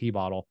about the pee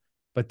bottle,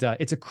 but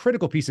it's a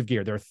critical piece of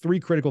gear. There are 3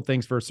 critical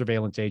things for a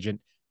surveillance agent.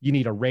 You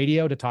need a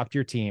radio to talk to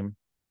your team.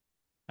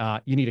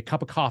 You need a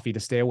cup of coffee to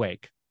stay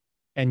awake.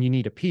 And you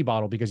need a pee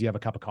bottle because you have a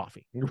cup of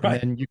coffee.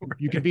 Right. And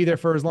you can be there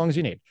for as long as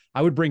you need.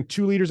 I would bring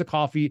 2 liters of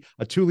coffee,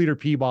 a 2-liter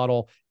pee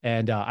bottle,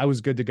 and I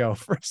was good to go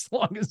for as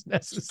long as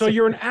necessary. So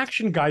you're an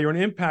action guy, you're an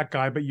impact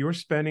guy, but you're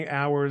spending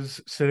hours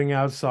sitting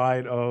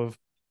outside of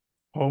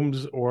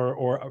homes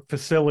or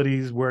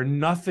facilities where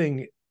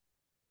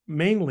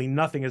mainly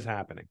nothing is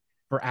happening.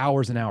 For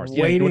hours and hours.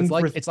 Waiting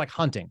it's like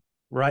hunting.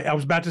 Right. I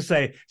was about to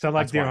say, sounds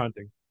like deer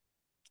hunting.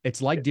 It's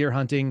like deer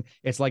hunting.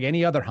 It's like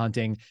any other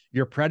hunting.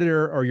 You're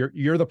predator or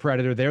you're the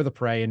predator. They're the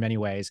prey in many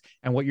ways.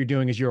 And what you're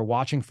doing is you're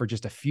watching for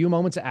just a few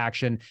moments of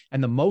action.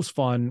 And the most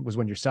fun was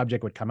when your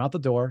subject would come out the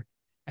door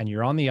and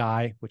you're on the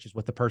eye, which is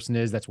what the person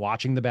is that's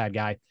watching the bad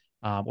guy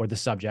or the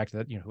subject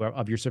that,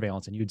 of your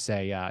surveillance. And you'd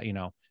say,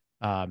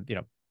 front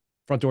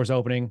door's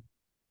opening.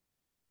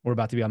 We're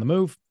about to be on the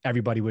move.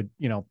 Everybody would,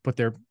 put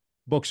their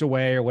books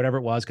away or whatever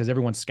it was, because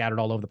everyone's scattered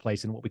all over the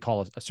place in what we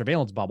call a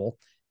surveillance bubble.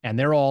 And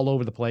they're all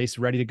over the place,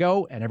 ready to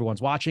go. And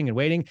everyone's watching and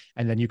waiting.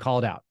 And then you call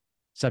it out.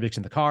 Subject's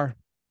in the car.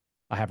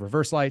 I have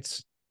reverse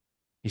lights.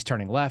 He's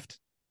turning left.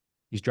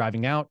 He's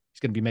driving out. He's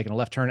going to be making a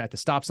left turn at the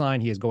stop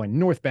sign. He is going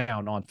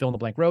northbound on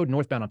fill-in-the-blank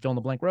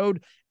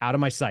road, out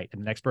of my sight.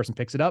 And the next person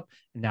picks it up.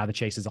 And now the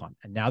chase is on.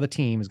 And now the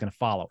team is going to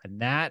follow.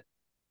 And that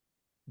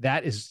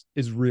is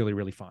really,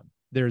 really fun.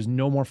 There's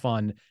no more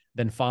fun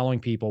than following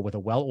people with a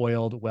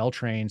well-oiled,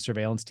 well-trained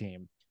surveillance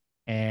team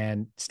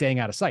and staying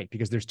out of sight,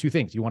 because there's 2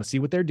 things. You want to see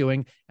what they're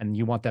doing and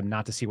you want them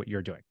not to see what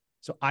you're doing.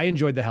 So I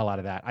enjoyed the hell out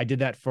of that. I did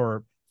that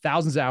for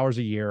thousands of hours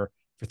a year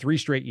for 3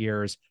 straight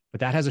years, but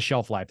that has a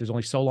shelf life. There's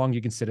only so long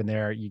you can sit in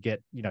there. You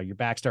get, your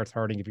back starts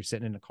hurting if you're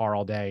sitting in a car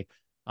all day.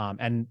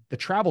 And the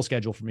travel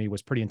schedule for me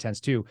was pretty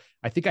intense too.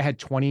 I think I had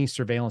 20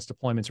 surveillance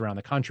deployments around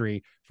the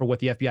country for what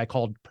the FBI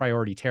called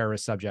priority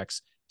terrorist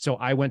subjects. So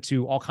I went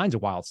to all kinds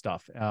of wild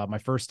stuff. My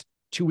first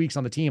 2 weeks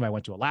on the team, I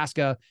went to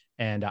Alaska,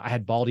 and I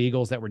had bald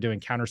eagles that were doing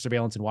counter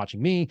surveillance and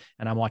watching me.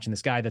 And I'm watching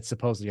this guy that's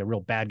supposedly a real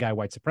bad guy,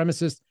 white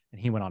supremacist.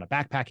 And he went on a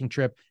backpacking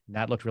trip, and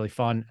that looked really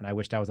fun. And I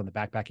wished I was on the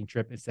backpacking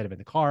trip instead of in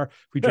the car.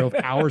 We drove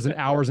hours and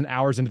hours and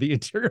hours into the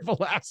interior of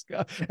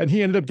Alaska. And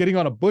he ended up getting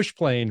on a bush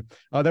plane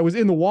that was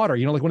in the water,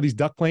 like one of these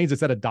duck planes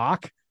that's at a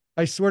dock.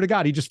 I swear to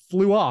God, he just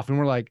flew off. And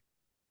we're like,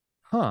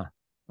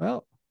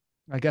 well,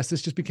 I guess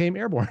this just became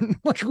airborne.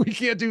 Like, we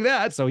can't do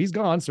that. So he's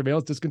gone.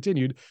 Surveillance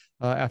discontinued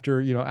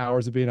after,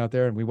 hours of being out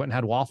there. And we went and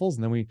had waffles,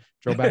 and then we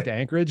drove back to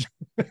Anchorage.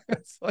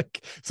 It's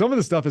like some of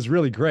the stuff is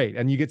really great.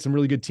 And you get some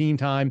really good team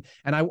time.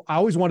 And I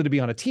always wanted to be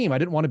on a team. I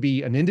didn't want to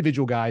be an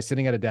individual guy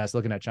sitting at a desk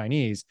looking at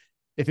Chinese.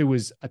 If it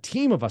was a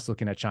team of us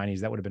looking at Chinese,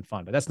 that would have been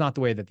fun. But that's not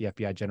the way that the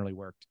FBI generally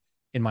worked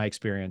in my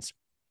experience.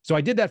 So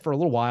I did that for a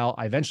little while.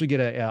 I eventually get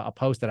a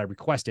post that I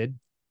requested,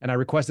 and I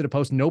requested a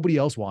post nobody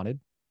else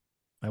wanted.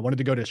 I wanted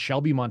to go to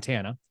Shelby,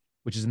 Montana,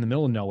 which is in the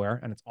middle of nowhere,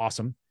 and it's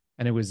awesome.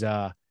 And it was,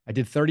 I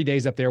did 30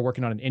 days up there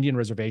working on an Indian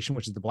reservation,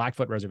 which is the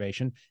Blackfoot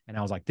Reservation. And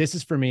I was like, this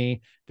is for me.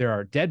 There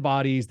are dead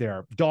bodies. There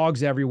are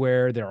dogs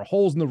everywhere. There are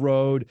holes in the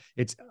road.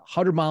 It's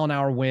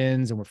 100-mile-an-hour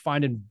winds, and we're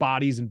finding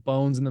bodies and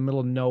bones in the middle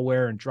of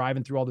nowhere and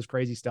driving through all this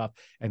crazy stuff.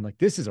 And like,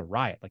 this is a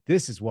riot. Like,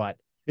 this is what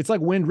it's like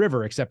Wind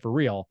River, except for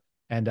real.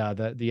 And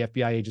the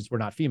FBI agents were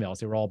not females.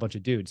 They were all a bunch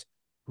of dudes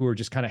who were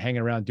just kind of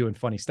hanging around doing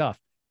funny stuff.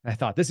 And I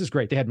thought, this is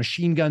great. They had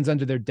machine guns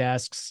under their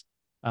desks.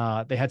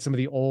 They had some of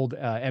the old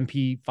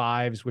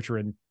MP5s, which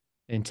were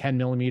in 10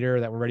 millimeter,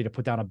 that were ready to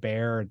put down a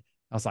bear. And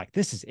I was like,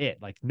 this is it.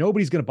 Like,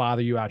 nobody's going to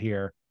bother you out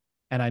here.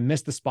 and I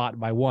missed the spot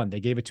by one. They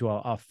gave it to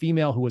a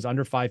female who was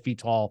under 5 feet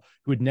tall,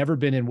 who had never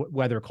been in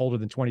weather colder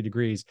than 20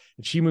 degrees.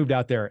 And she moved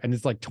out there, and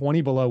it's like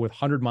 20 below with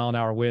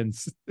 100-mile-an-hour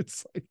winds.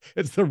 It's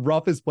the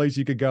roughest place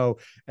you could go.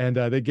 And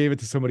they gave it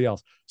to somebody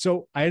else.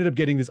 So I ended up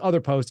getting this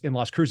other post in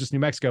Las Cruces, New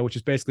Mexico, which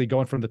is basically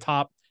going from the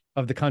top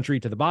of the country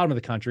to the bottom of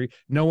the country.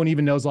 No one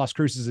even knows Las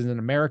Cruces is in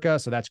America.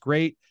 So that's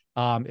great.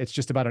 It's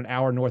just about an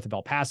hour north of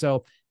El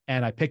Paso.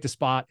 And I picked a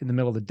spot in the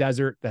middle of the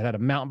desert that had a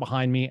mountain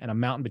behind me and a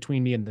mountain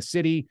between me and the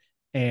city.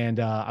 And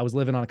I was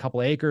living on a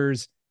couple of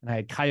acres, and I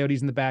had coyotes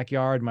in the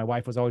backyard. My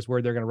wife was always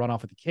worried they're going to run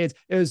off with the kids.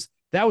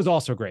 That was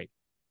also great.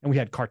 And we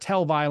had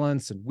cartel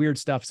violence and weird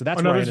stuff. So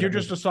that's you're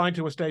just assigned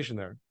to a station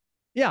there.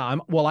 Yeah.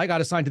 I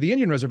got assigned to the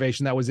Indian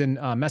reservation that was in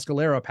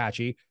Mescalero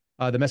Apache.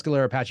 The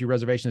Mescalero Apache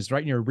reservation is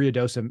right near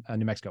Ruidoso,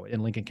 New Mexico,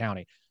 in Lincoln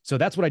County. So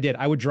that's what I did.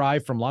 I would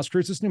drive from Las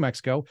Cruces, New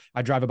Mexico.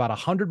 I'd drive about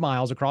 100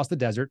 miles across the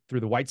desert through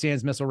the White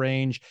Sands Missile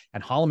Range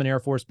and Holloman Air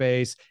Force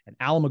Base and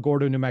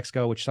Alamogordo, New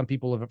Mexico, which some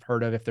people have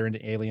heard of if they're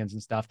into aliens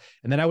and stuff.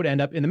 And then I would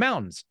end up in the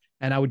mountains,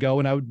 and I would go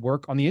and I would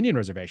work on the Indian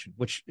reservation,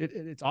 which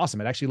it's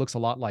awesome. It actually looks a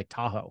lot like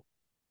Tahoe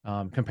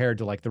compared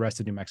to like the rest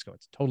of New Mexico.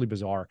 It's totally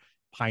bizarre.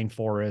 Pine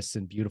forests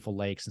and beautiful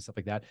lakes and stuff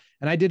like that.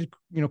 And I did,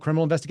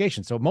 criminal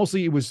investigation. So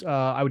mostly it was,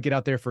 I would get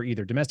out there for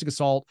either domestic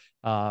assault,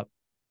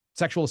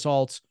 sexual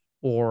assaults,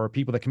 or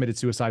people that committed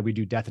suicide. We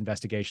do death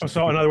investigations.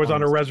 So in other words,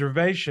 on a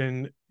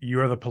reservation,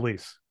 you're the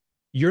police.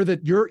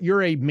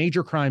 You're a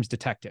major crimes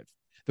detective.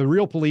 The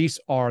real police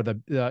are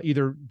the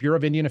either Bureau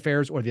of Indian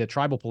Affairs or the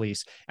tribal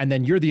police. And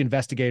then you're the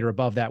investigator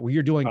above that, where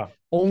you're doing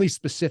only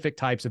specific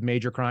types of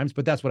major crimes.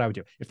 But that's what I would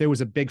do. If there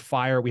was a big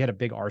fire, we had a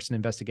big arson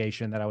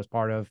investigation that I was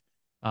part of.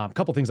 A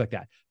couple things like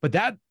that. But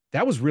that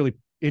was really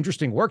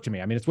interesting work to me.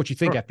 I mean, it's what you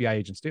think FBI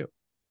agents do.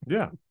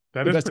 Yeah,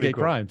 that investigate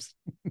crimes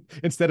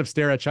instead of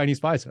stare at Chinese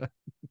spies.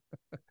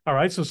 All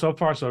right. So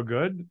far, so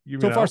good.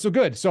 So far, so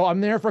good. So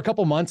I'm there for a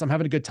couple months. I'm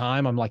having a good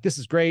time. I'm like, this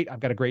is great. I've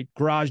got a great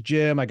garage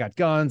gym. I got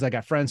guns. I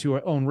got friends who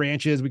own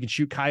ranches. We can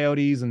shoot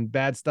coyotes and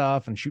bad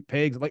stuff and shoot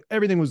pigs. Like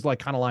everything was like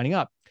kind of lining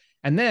up.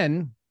 And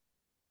then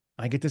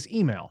I get this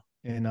email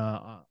and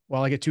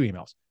I get two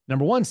emails.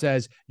 Number one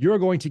says, you're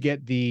going to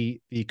get the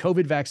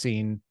COVID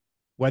vaccine,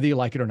 whether you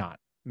like it or not,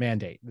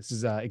 mandate. This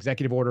is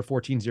Executive Order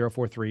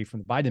 14043 from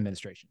the Biden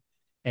administration.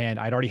 And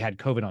I'd already had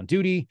COVID on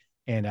duty,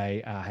 and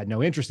I had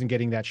no interest in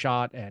getting that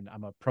shot. And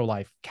I'm a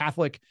pro-life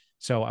Catholic.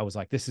 So I was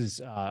like, this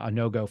is a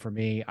no-go for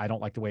me. I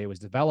don't like the way it was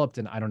developed,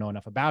 and I don't know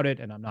enough about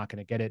it, and I'm not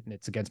going to get it. And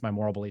it's against my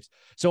moral beliefs.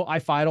 So I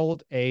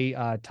filed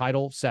a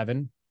Title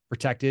VII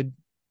protected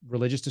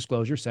religious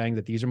disclosure saying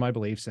that these are my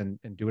beliefs and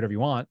do whatever you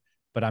want.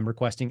 But I'm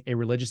requesting a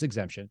religious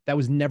exemption. That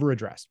was never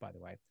addressed, by the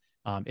way.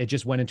 It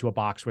just went into a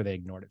box where they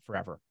ignored it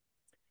forever.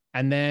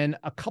 And then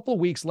a couple of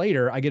weeks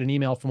later, I get an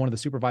email from one of the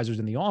supervisors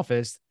in the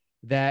office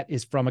that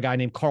is from a guy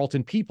named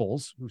Carlton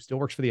Peoples, who still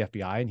works for the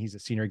FBI, and he's a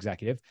senior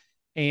executive.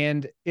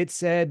 And it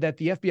said that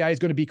the FBI is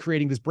going to be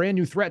creating this brand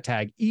new threat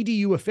tag,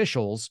 EDU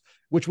officials,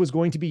 which was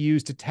going to be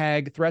used to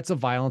tag threats of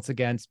violence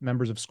against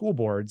members of school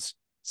boards,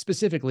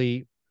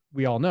 specifically,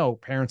 we all know,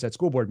 parents at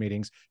school board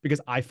meetings, because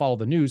I follow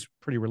the news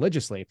pretty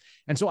religiously.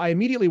 And so I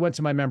immediately went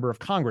to my member of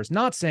Congress,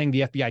 not saying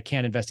the FBI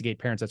can't investigate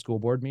parents at school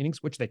board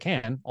meetings, which they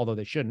can, although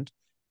they shouldn't,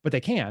 but they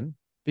can,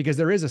 because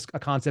there is a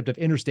concept of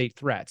interstate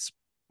threats.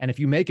 And if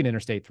you make an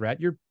interstate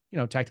threat, you're,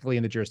 technically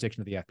in the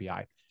jurisdiction of the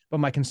FBI. But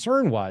my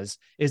concern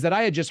is that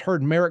I had just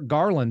heard Merrick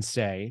Garland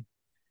say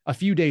a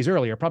few days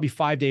earlier, probably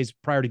 5 days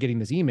prior to getting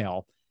this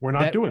email, we're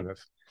not doing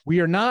this. We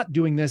are not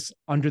doing this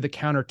under the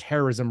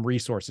counterterrorism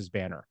resources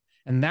banner.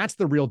 And that's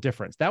the real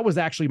difference. That was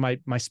actually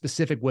my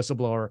specific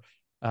whistleblower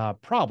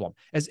problem.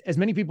 As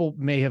many people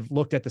may have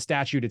looked at the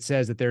statute, it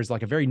says that there's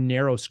like a very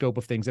narrow scope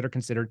of things that are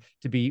considered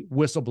to be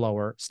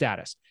whistleblower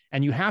status.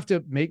 And you have to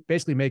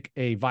basically make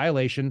a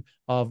violation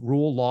of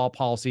rule, law,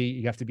 policy.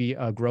 You have to be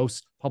a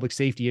gross public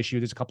safety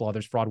issue. There's a couple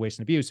others, fraud, waste,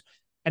 and abuse.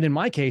 And in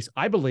my case,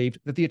 I believed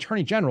that the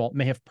attorney general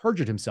may have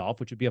perjured himself,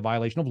 which would be a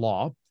violation of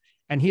law.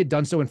 And he had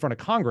done so in front of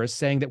Congress,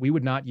 saying that we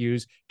would not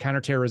use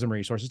counterterrorism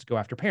resources to go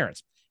after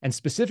parents. And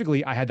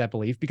specifically, I had that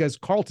belief because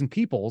Carlton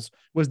Peoples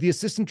was the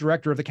assistant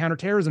director of the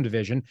counterterrorism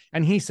division,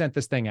 and he sent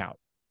this thing out.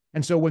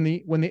 And so when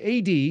the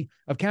AD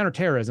of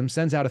counterterrorism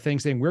sends out a thing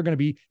saying we're going to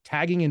be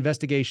tagging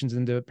investigations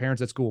into parents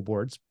at school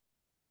boards,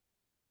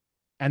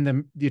 and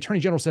then the attorney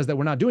general says that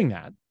we're not doing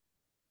that,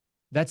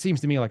 that seems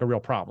to me like a real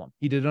problem.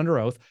 He did it under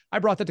oath. I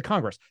brought that to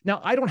Congress.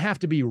 Now, I don't have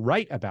to be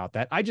right about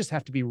that. I just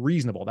have to be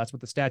reasonable. That's what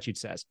the statute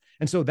says.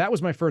 And so that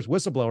was my first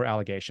whistleblower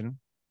allegation.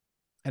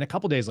 And a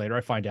couple of days later,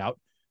 I find out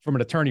from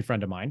an attorney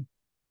friend of mine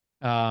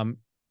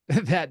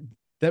that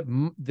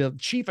the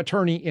chief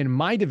attorney in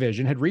my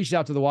division had reached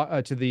out to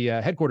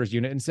the headquarters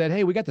unit and said,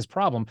 hey, we got this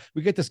problem.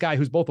 We get this guy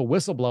who's both a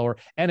whistleblower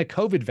and a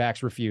COVID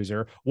vax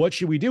refuser. What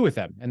should we do with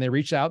him? And they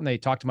reached out and they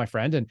talked to my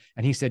friend and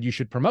he said, you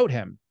should promote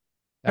him.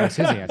 That was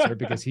his answer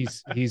because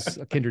he's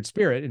a kindred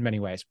spirit in many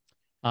ways.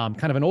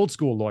 Kind of an old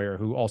school lawyer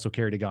who also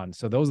carried a gun.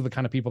 So those are the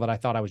kind of people that I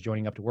thought I was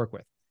joining up to work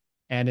with.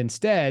 And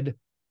instead,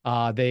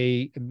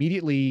 they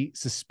immediately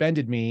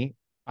suspended me.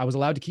 I was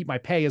allowed to keep my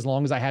pay as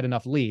long as I had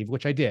enough leave,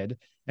 which I did.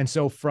 And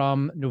so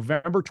from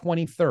November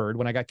 23rd,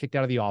 when I got kicked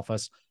out of the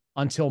office,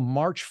 until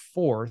March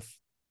 4th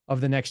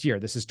of the next year,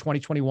 this is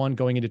 2021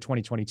 going into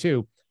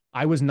 2022,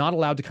 I was not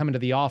allowed to come into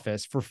the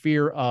office for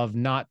fear of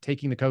not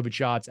taking the COVID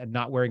shots and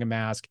not wearing a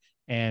mask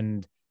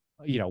and,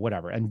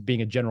 whatever, and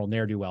being a general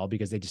ne'er-do-well,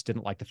 because they just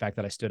didn't like the fact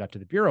that I stood up to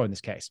the Bureau in this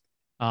case.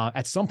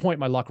 At some point,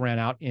 my luck ran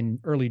out in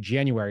early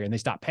January and they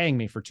stopped paying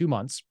me for 2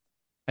 months.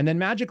 And then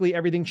magically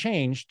everything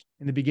changed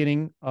in the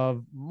beginning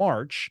of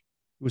March.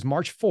 It was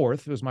March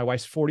 4th. It was my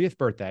wife's 40th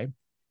birthday.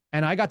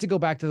 And I got to go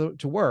back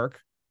to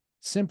work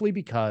simply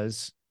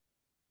because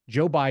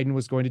Joe Biden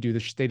was going to do the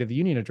State of the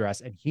Union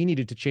address, and he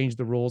needed to change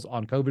the rules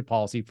on COVID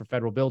policy for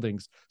federal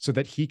buildings so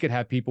that he could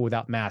have people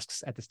without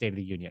masks at the State of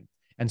the Union.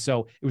 And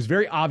so it was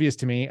very obvious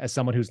to me, as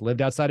someone who's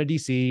lived outside of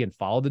DC and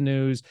followed the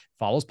news,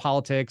 follows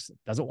politics,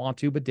 doesn't want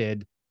to, but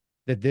did,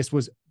 that this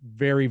was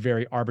very,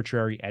 very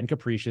arbitrary and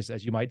capricious,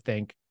 as you might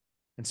think.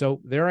 And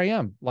so there I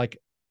am. Like,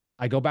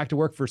 I go back to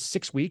work for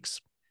 6 weeks.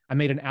 I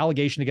made an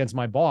allegation against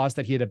my boss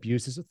that he had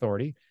abused his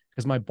authority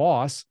because my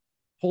boss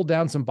pulled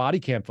down some body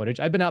cam footage.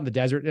 I've been out in the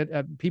desert.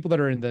 People that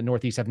are in the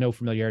Northeast have no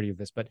familiarity with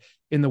this, but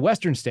in the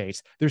Western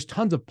states, there's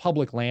tons of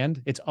public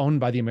land. It's owned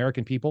by the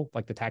American people,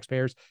 like the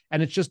taxpayers,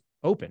 and it's just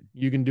open.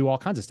 You can do all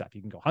kinds of stuff.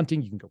 You can go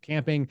hunting, you can go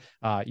camping,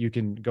 you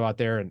can go out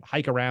there and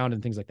hike around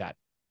and things like that.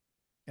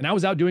 And I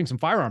was out doing some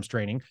firearms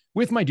training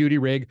with my duty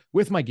rig,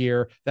 with my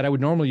gear that I would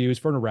normally use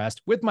for an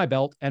arrest, with my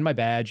belt and my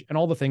badge and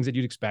all the things that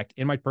you'd expect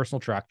in my personal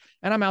truck.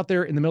 And I'm out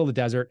there in the middle of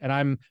the desert, and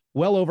I'm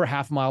well over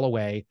half a mile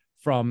away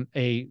from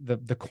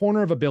the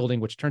corner of a building,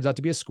 which turns out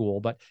to be a school,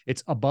 but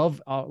it's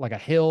above like a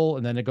hill,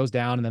 and then it goes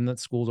down, and then the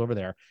school's over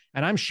there.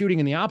 And I'm shooting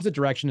in the opposite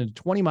direction into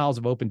 20 miles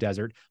of open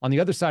desert. On the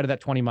other side of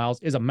that 20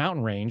 miles is a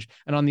mountain range.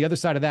 And on the other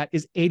side of that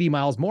is 80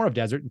 miles more of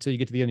desert until you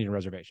get to the Indian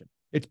Reservation.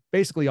 It's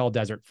basically all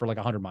desert for like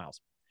 100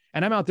 miles.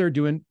 And I'm out there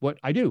doing what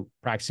I do,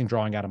 practicing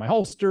drawing out of my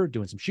holster,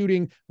 doing some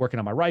shooting, working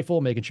on my rifle,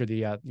 making sure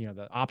the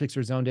optics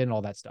are zoned in,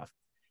 all that stuff.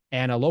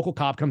 And a local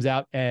cop comes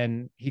out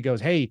and he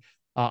goes, "Hey,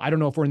 I don't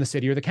know if we're in the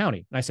city or the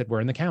county." And I said, "We're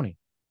in the county."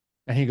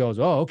 And he goes,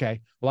 "Oh, okay.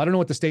 Well, I don't know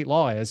what the state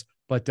law is,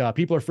 but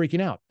people are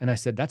freaking out." And I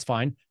said, "That's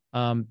fine.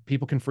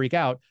 People can freak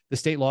out. The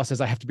state law says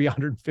I have to be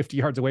 150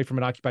 yards away from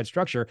an occupied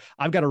structure.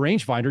 I've got a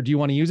rangefinder. Do you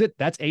want to use it?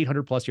 That's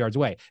 800 plus yards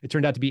away." It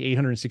turned out to be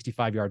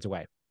 865 yards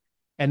away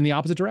and in the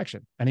opposite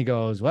direction. And he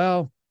goes,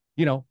 "Well,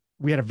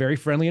 we had a very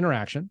friendly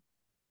interaction.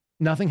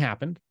 Nothing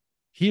happened.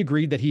 He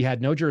agreed that he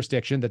had no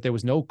jurisdiction, that there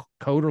was no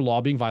code or law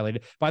being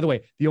violated." By the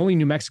way, the only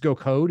New Mexico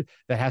code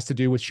that has to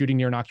do with shooting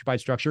near an occupied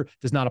structure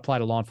does not apply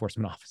to law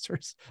enforcement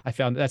officers. I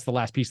found that's the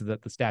last piece of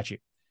the statute.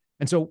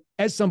 And so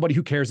as somebody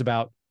who cares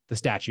about the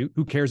statute,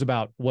 who cares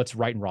about what's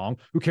right and wrong,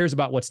 who cares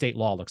about what state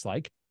law looks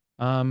like,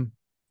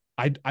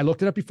 I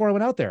looked it up before I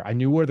went out there. I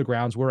knew where the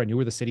grounds were. I knew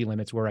where the city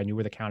limits were. I knew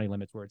where the county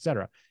limits were, et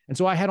cetera. And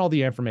so I had all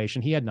the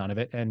information. He had none of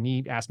it. And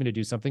he asked me to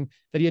do something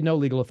that he had no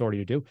legal authority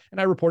to do.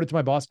 And I reported to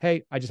my boss,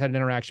 "Hey, I just had an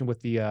interaction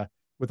with the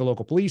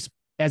local police,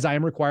 as I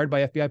am required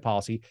by FBI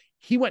policy."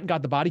 He went and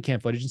got the body cam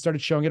footage and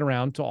started showing it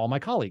around to all my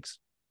colleagues.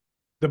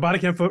 The body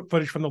cam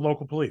footage from the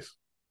local police?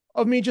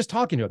 Of me just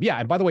talking to him. Yeah.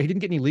 And by the way, he didn't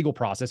get any legal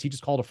process. He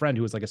just called a friend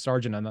who was like a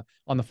sergeant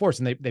on the force,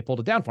 and they pulled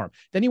it down for him.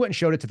 Then he went and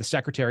showed it to the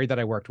secretary that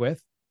I worked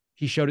with.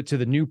 He showed it to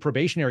the new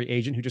probationary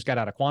agent who just got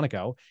out of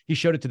Quantico. He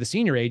showed it to the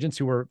senior agents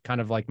who were kind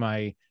of like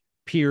my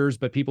peers,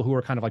 but people who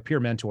were kind of like peer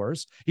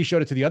mentors. He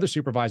showed it to the other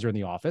supervisor in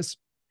the office.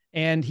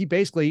 And he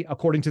basically,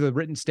 according to the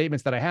written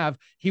statements that I have,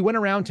 he went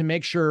around to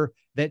make sure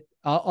that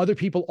other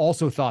people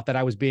also thought that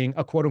I was being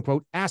a quote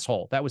unquote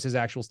asshole. That was his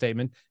actual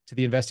statement to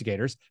the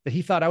investigators, that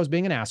he thought I was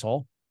being an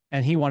asshole,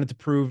 and he wanted to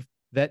prove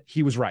that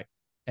he was right.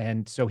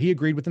 And so he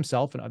agreed with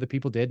himself, and other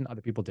people did, and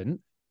other people didn't.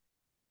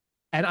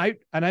 And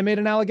I made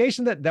an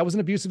allegation that was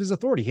an abuse of his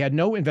authority. He had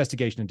no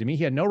investigation into me.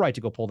 He had no right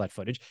to go pull that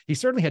footage. He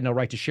certainly had no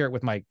right to share it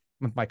with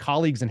my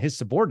colleagues and his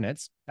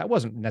subordinates. That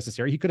wasn't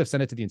necessary. He could have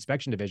sent it to the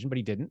inspection division, but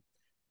he didn't.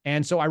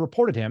 And so I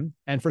reported him.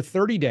 And for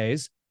 30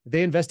 days,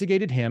 they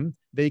investigated him.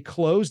 They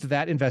closed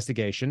that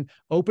investigation,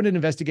 opened an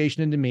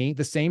investigation into me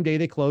the same day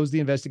they closed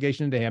the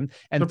investigation into him.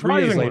 And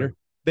 3 days later,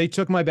 they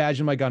took my badge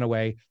and my gun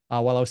away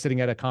while I was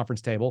sitting at a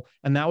conference table.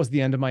 And that was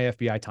the end of my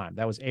FBI time.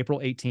 That was April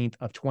 18th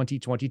of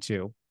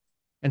 2022.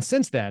 And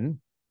since then,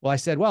 well, I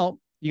said, well,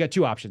 you got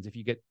two options if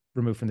you get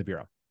removed from the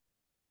Bureau.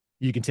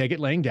 You can take it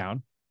laying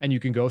down, and you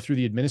can go through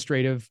the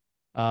administrative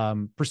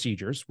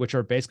procedures, which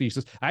are basically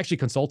useless. I actually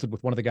consulted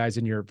with one of the guys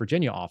in your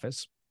Virginia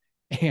office,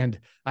 and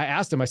I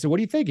asked him, I said, "What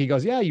do you think?" He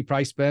goes, "Yeah, you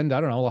probably spend, I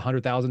don't know,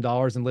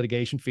 $100,000 in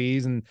litigation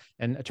fees and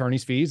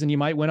attorney's fees, and you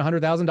might win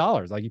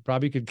 $100,000. Like, you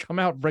probably could come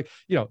out,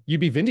 you'd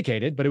be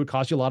vindicated, but it would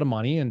cost you a lot of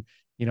money. And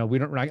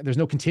there's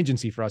no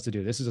contingency for us to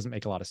do this. It doesn't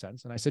make a lot of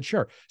sense." And I said,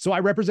 "Sure." So I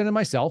represented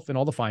myself in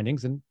all the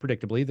findings, and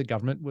predictably, the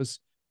government was,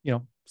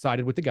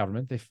 sided with the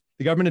government. The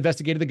government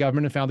investigated the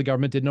government and found the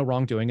government did no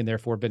wrongdoing, and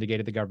therefore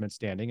vindicated the government's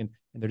standing and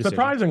their decision.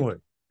 Surprisingly.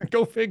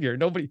 Go figure.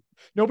 Nobody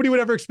would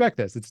ever expect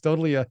this. It's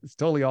totally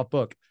off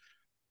book.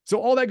 So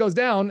all that goes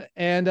down,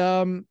 and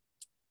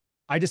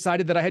I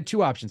decided that I had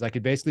two options. I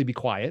could basically be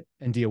quiet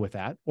and deal with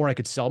that, or I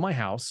could sell my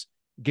house,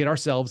 get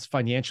ourselves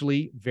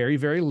financially very,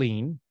 very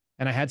lean.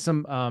 And I had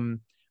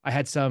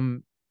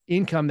some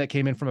income that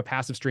came in from a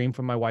passive stream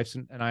from my wife's,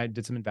 and I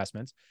did some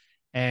investments,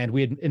 and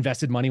we had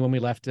invested money when we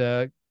left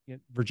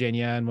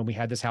Virginia and when we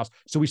had this house.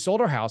 So we sold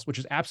our house, which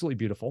is absolutely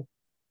beautiful.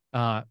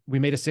 We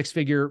made a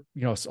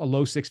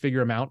low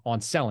six-figure amount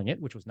on selling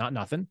it, which was not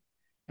nothing.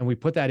 And we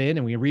put that in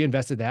and we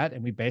reinvested that.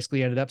 And we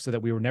basically ended up so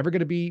that we were never going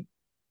to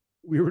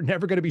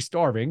be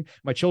starving.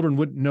 My children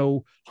wouldn't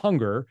know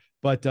hunger,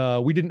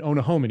 but we didn't own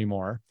a home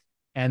anymore.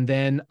 And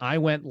then I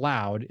went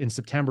loud in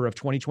September of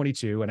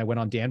 2022, and I went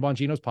on Dan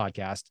Bongino's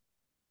podcast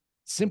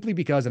simply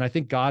because, and I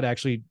think God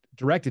actually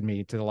directed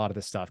me to a lot of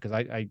this stuff because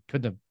I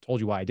couldn't have told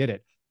you why I did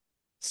it.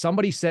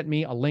 Somebody sent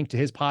me a link to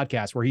his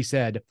podcast where he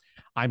said,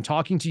 I'm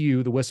talking to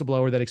you, the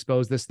whistleblower that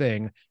exposed this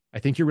thing. I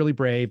think you're really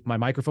brave. My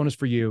microphone is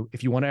for you.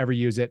 If you want to ever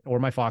use it, or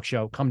my Fox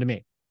show, come to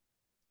me.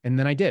 And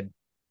then I did.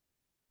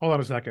 Hold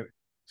on a second.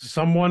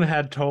 Someone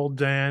had told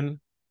Dan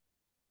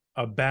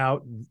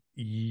about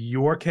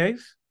your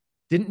case?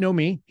 Didn't know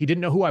me. He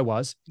didn't know who I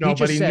was. No, he but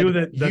just he said, knew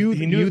that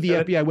he knew the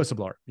FBI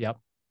whistleblower. Yep.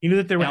 He knew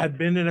that there had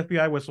been an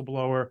FBI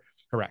whistleblower,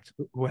 correct,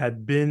 who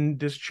had been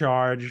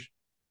discharged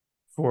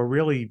for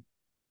really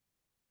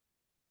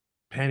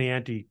penny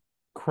ante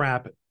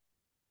crap,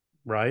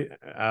 right?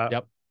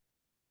 Yep.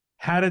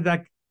 How did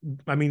that?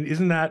 I mean, is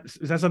that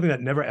something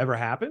that never ever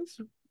happens?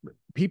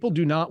 People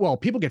do not. Well,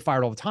 people get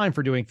fired all the time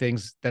for doing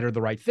things that are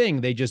the right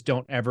thing. They just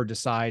don't ever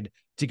decide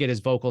to get as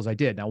vocal as I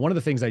did. Now, one of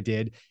the things I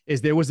did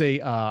is there was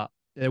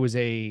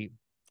a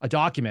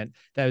document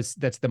that's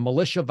the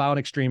Militia Violent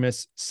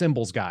Extremists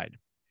Symbols Guide.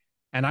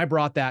 And I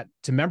brought that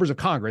to members of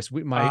Congress.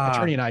 My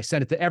attorney and I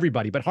sent it to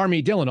everybody, but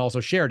Harmeet Dillon also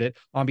shared it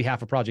on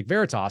behalf of Project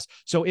Veritas.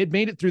 So it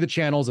made it through the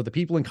channels of the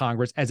people in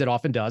Congress, as it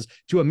often does,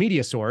 to a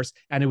media source.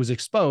 And it was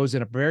exposed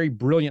in a very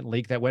brilliant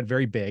leak that went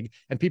very big.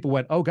 And people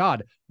went, oh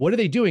God, what are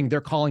they doing? They're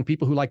calling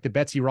people who like the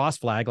Betsy Ross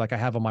flag, like I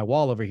have on my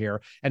wall over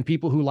here, and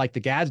people who like the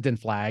Gadsden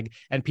flag,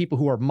 and people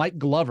who are Mike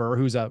Glover,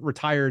 who's a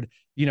retired,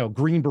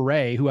 Green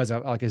Beret, who has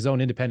his own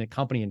independent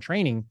company and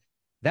training.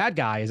 That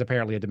guy is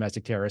apparently a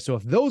domestic terrorist. So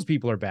if those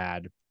people are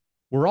bad,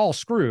 we're all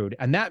screwed.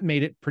 And that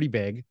made it pretty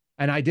big.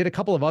 And I did a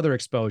couple of other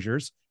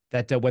exposures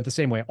that went the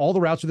same way. All the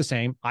routes are the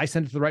same. I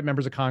sent it to the right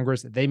members of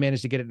Congress. They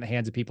managed to get it in the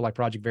hands of people like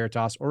Project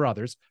Veritas or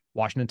others.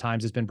 Washington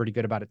Times has been pretty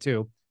good about it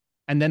too.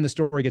 And then the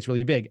story gets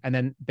really big. And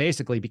then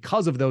basically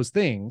because of those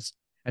things,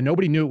 and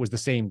nobody knew it was the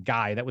same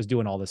guy that was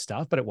doing all this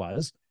stuff, but it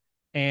was.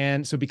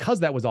 And so because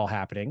that was all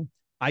happening,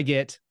 I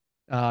get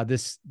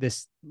this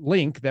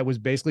link that was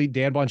basically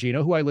Dan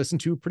Bongino, who I listen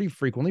to pretty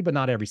frequently, but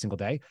not every single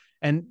day.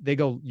 And they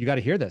go, you got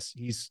to hear this.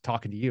 He's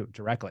talking to you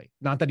directly.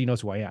 Not that he knows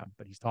who I am,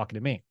 but he's talking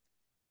to me.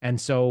 And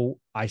so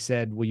I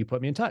said, will you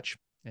put me in touch?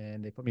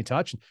 And they put me in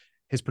touch.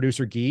 His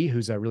producer, Guy,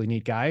 who's a really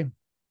neat guy,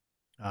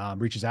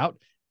 reaches out.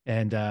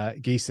 And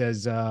Guy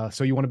says,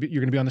 so you're going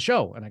to be on the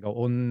show? And I go,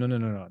 oh,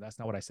 no. That's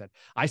not what I said.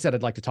 I said,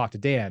 I'd like to talk to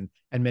Dan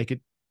and make it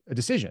a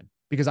decision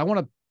because I'm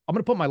going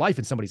to put my life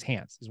in somebody's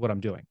hands is what I'm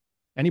doing.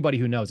 Anybody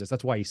who knows this,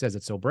 that's why he says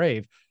it's so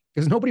brave,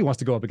 because nobody wants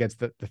to go up against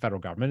the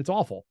federal government. It's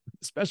awful,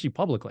 especially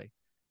publicly.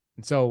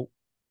 And so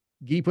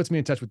Guy puts me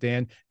in touch with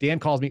Dan. Dan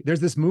calls me. There's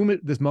this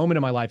moment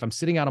in my life. I'm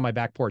sitting out on my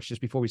back porch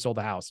just before we sold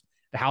the house.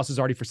 The house is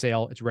already for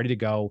sale. It's ready to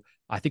go.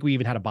 I think we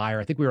even had a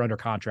buyer. I think we were under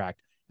contract.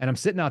 And I'm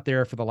sitting out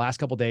there for the last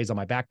couple of days on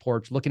my back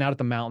porch, looking out at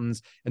the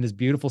mountains and this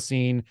beautiful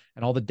scene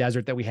and all the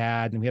desert that we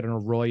had. And we had an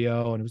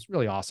arroyo, and it was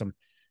really awesome.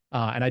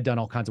 And I'd done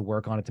all kinds of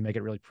work on it to make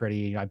it really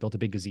pretty. I built a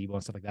big gazebo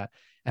and stuff like that.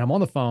 And I'm on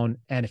the phone.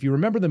 And if you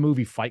remember the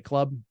movie Fight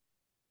Club,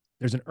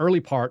 there's an early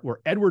part where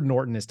Edward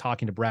Norton is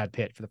talking to Brad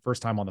Pitt for the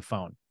first time on the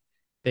phone.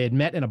 They had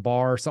met in a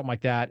bar or something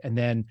like that. And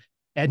then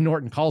Ed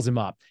Norton calls him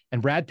up,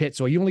 and Brad Pitt.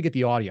 So you only get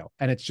the audio,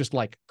 and it's just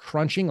like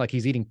crunching, like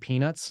he's eating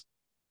peanuts.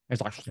 And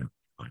it's like,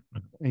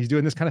 and he's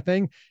doing this kind of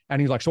thing. And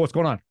he's like, so what's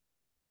going on?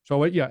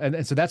 So yeah,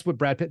 and so that's what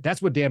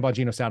that's what Dan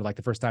Bongino sounded like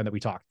the first time that we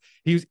talked.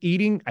 He was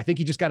eating. I think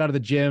he just got out of the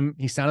gym.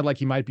 He sounded like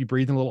he might be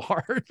breathing a little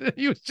hard.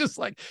 He was just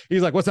like,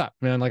 he's like, what's up,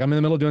 man? Like, I'm in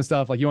the middle of doing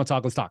stuff. Like, you want to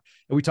talk? Let's talk.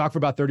 And we talked for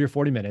about 30 or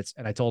 40 minutes.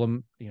 And I told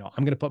him,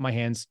 I'm going to put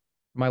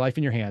my life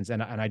in your hands.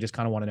 And I just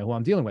kind of want to know who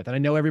I'm dealing with. And I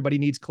know everybody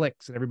needs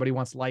clicks and everybody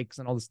wants likes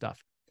and all this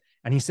stuff.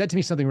 And he said to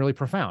me something really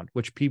profound,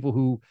 which people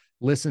who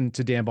listen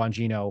to Dan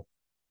Bongino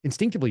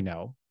instinctively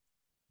know,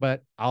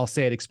 but I'll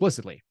say it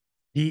explicitly.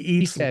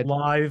 He said,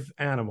 live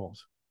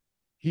animals.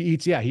 He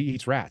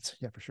eats rats.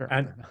 Yeah, for sure.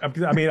 And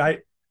I mean,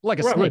 like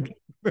a snake.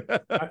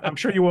 I'm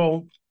sure you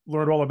all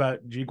learned all about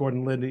G.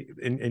 Gordon Liddy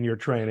in your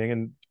training.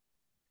 And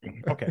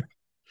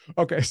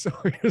okay. So,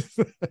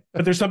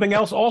 but there's something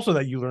else also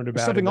that you learned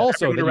about. Something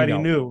also that already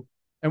knew.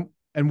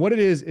 And what it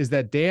is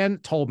that Dan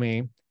told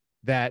me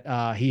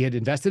that he had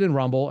invested in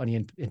Rumble, and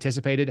he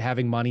anticipated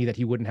having money that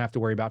he wouldn't have to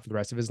worry about for the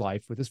rest of his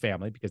life with his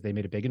family because they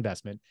made a big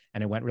investment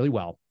and it went really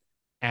well.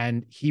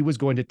 And he was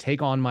going to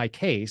take on my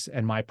case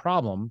and my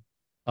problem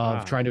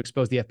of trying to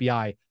expose the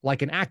FBI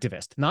like an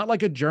activist, not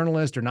like a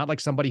journalist or not like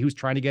somebody who's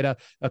trying to get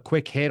a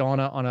quick hit on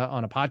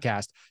a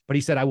podcast. But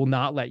he said, I will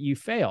not let you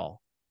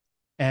fail.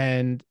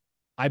 And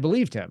I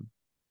believed him.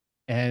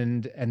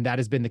 And that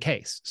has been the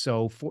case.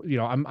 So for,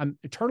 I'm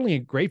eternally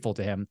grateful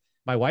to him.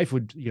 My wife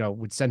would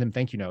send him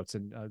thank you notes,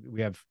 and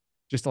we have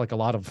just like a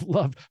lot of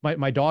love.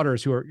 My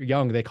daughters who are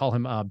young, they call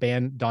him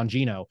Ban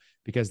Dongino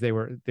because they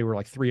were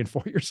like 3 and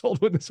 4 years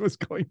old when this was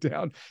going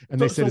down. And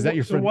they said, "Is that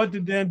your friend?" So what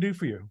did Dan do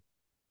for you?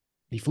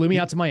 He flew me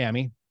out to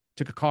Miami,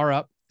 took a car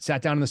up,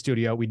 sat down in the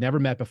studio. We'd never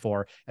met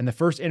before. And the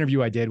first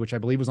interview I did, which I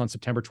believe was on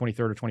September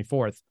 23rd or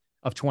 24th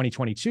of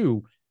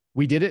 2022,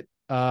 we did it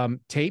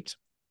taped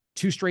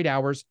 2 straight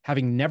hours,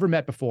 having never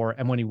met before.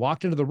 And when he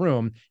walked into the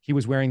room, he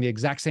was wearing the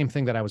exact same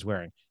thing that I was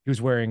wearing. He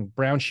was wearing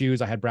brown shoes.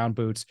 I had brown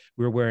boots.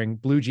 We were wearing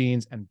blue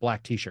jeans and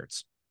black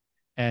t-shirts.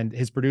 And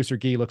his producer,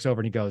 Guy, looks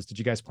over and he goes, "Did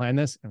you guys plan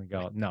this?" And we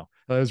go, "No."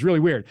 It was really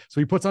weird. So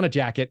he puts on a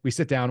jacket, we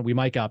sit down, we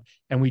mic up,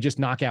 and we just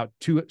knock out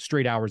 2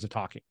 straight hours of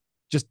talking,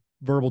 just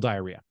verbal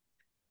diarrhea.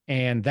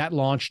 And that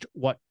launched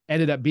what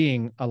ended up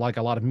being like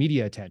a lot of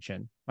media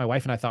attention. My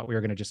wife and I thought we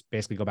were going to just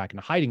basically go back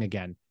into hiding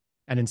again.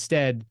 And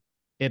instead,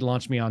 it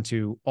launched me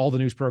onto all the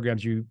news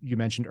programs you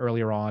mentioned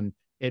earlier on.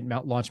 It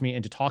launched me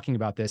into talking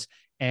about this.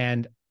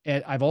 And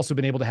I've also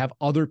been able to have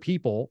other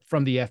people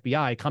from the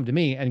FBI come to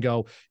me and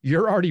go,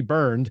 "You're already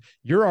burned.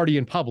 You're already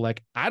in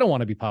public. I don't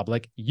want to be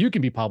public. You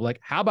can be public.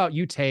 How about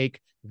you take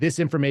this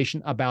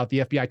information about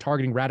the FBI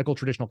targeting radical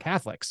traditional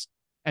Catholics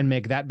and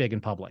make that big in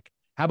public?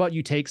 How about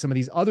you take some of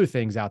these other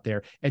things out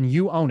there and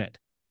you own it?"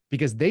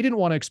 Because they didn't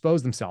want to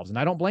expose themselves, and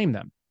I don't blame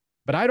them.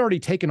 But I'd already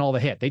taken all the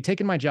hit. They'd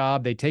taken my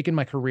job, they'd taken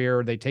my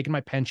career, they'd taken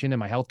my pension and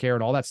my healthcare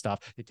and all that stuff.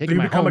 They'd taken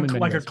my home.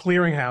 Like a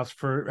clearinghouse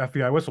for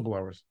FBI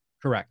whistleblowers.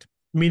 Correct.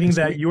 Meaning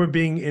that you are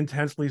being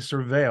intensely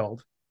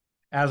surveilled,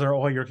 as are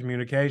all your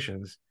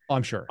communications.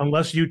 I'm sure.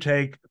 Unless you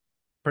take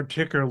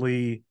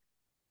particularly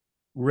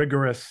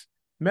rigorous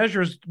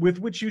measures with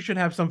which you should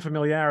have some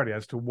familiarity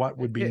as to what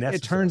would be necessary.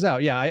 It turns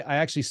out, yeah, I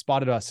actually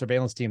spotted a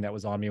surveillance team that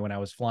was on me when I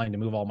was flying to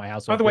move all my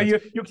household. By the way,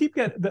 you keep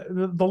getting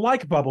the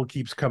like bubble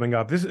keeps coming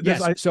up. That's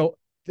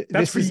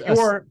for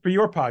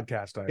your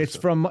podcast. It's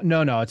from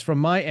it's from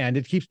my end.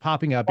 It keeps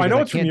popping up. I know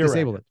it's can't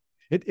disable it.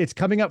 It's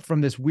coming up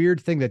from this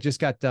weird thing that just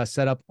got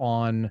set up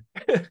on.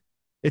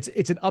 It's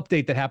an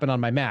update that happened on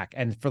my Mac,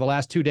 and for the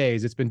last 2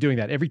 days, it's been doing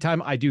that. Every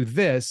time I do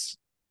this,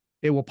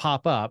 it will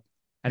pop up.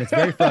 And it's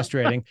very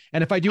frustrating.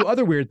 And if I do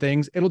other weird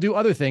things, it'll do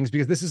other things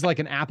because this is like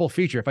an Apple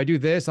feature. If I do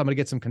this, I'm going to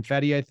get some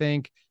confetti, I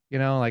think, I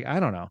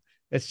don't know.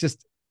 It's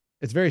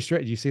very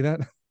straight. Do you see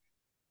that?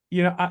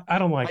 I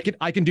don't like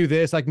I can do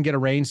this. I can get a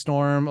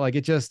rainstorm. Like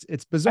it's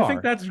bizarre. I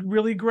think that's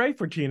really great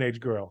for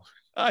teenage girls.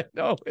 I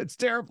know it's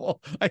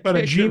terrible. But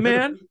a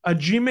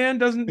G-man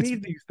doesn't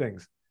need these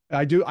things.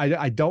 I do.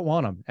 I don't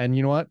want them. And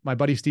you know what? My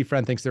buddy Steve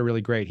Friend thinks they're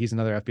really great. He's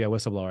another FBI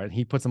whistleblower and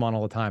he puts them on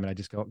all the time. And I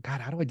just go,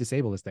 "God, how do I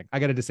disable this thing? I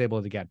got to disable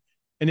it again."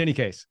 In any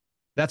case,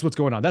 that's what's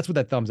going on. That's what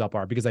that thumbs up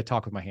are because I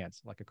talk with my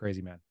hands like a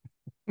crazy man.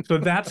 So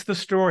that's the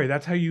story.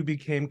 That's how you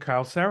became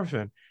Kyle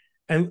Seraphin.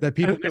 And that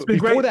people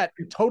before that,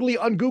 totally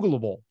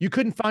ungoogleable. You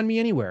couldn't find me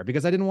anywhere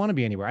because I didn't want to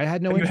be anywhere. I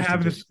had no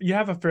interest. You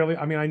have a fairly,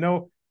 I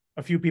know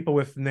a few people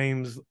with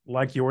names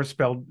like yours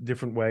spelled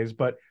different ways,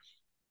 but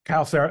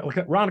Kyle Seraphin, look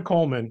at Ron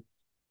Coleman.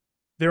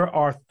 There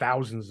are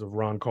thousands of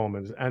Ron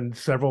Colemans and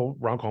several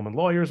Ron Coleman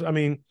lawyers.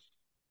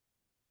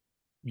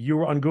 You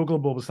were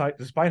ungoogleable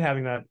despite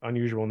having that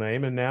unusual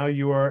name, and now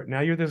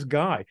you're this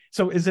guy.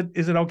 So is it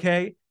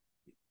okay?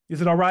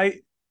 Is it all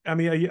right? Are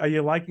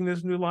you liking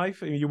this new life?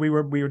 We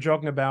were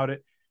joking about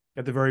it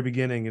at the very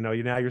beginning.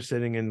 You're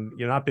sitting and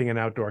you're not being an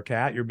outdoor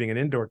cat, you're being an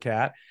indoor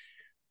cat.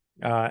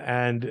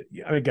 And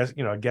I guess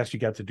you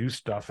get to do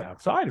stuff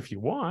outside if you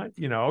want.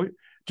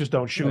 Just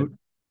don't shoot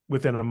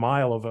within a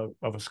mile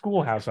of a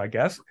schoolhouse, I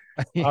guess.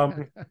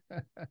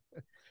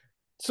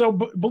 So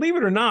believe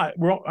it or not,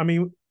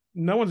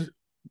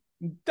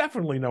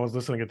 definitely no one's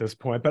listening at this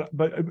point, but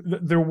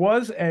there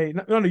was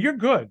you're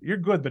good,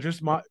 but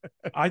just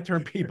I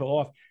turn people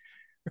off.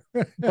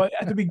 But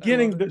at the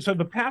beginning, so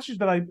the passage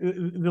that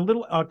the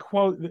little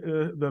quote,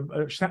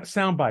 the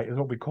soundbite is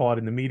what we call it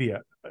in the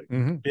media,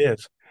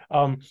 is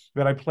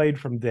that I played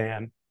from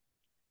Dan.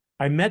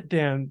 I met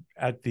Dan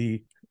at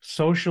the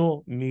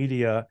social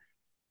media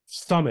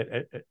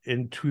summit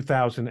in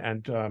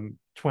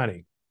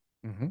 2020.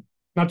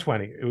 Not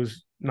 20, it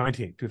was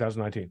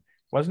 2019,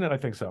 wasn't it? I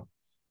think so.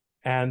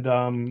 And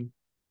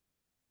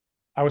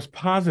I was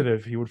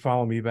positive he would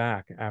follow me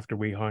back after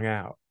we hung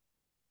out,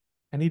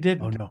 and he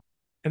didn't. Oh no!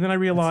 And then I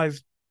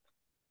realized,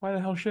 why the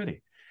hell should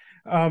he?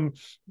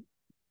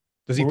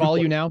 Does he follow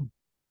you now?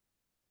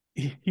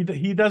 He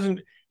doesn't.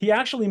 He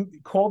actually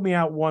called me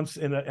out once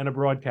in a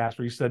broadcast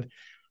where he said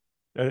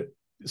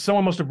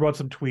someone must have brought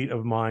some tweet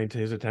of mine to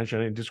his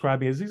attention and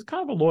described me as he's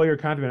kind of a lawyer,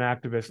 kind of an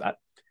activist.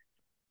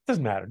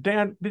 Doesn't matter,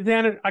 Dan.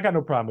 I got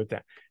no problem with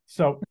that.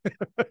 So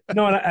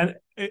no,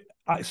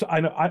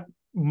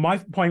 my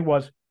point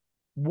was,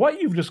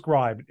 what you've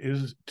described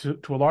is to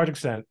a large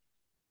extent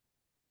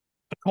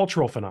a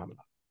cultural phenomenon.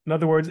 In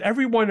other words,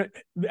 everyone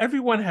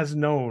has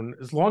known,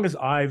 as long as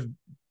I've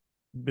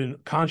been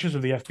conscious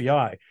of the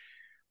FBI,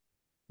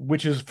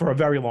 which is for a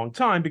very long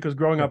time, because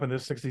growing up in the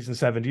 60s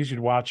and 70s, you'd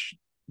watch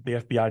the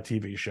FBI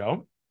TV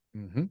show.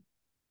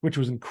 which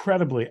was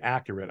incredibly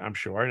accurate, I'm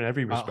sure, in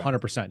every respect.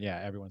 100%. Yeah,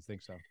 everyone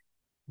thinks so.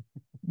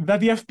 That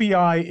the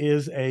FBI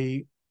is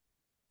a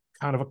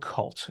kind of a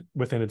cult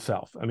within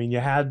itself. I mean, you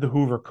had the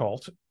Hoover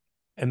cult,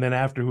 and then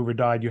after Hoover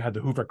died, you had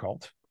the Hoover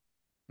cult.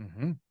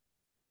 Mm-hmm.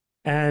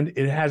 And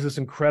it has this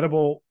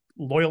incredible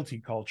loyalty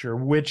culture,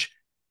 which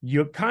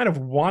you kind of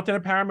want in a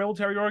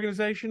paramilitary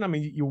organization. I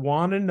mean, you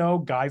want to know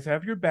guys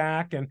have your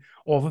back and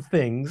all the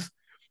things.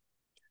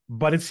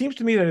 But it seems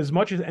to me that as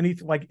much as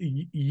anything, like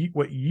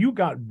what you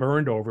got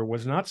burned over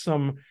was not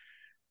some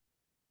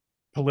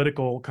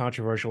political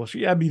controversial issue.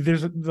 Yeah, I mean,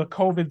 there's the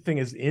COVID thing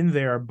is in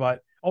there, but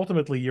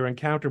ultimately your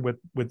encounter with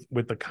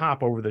the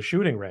cop over the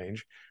shooting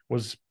range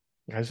was,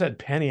 like I said,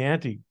 penny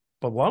ante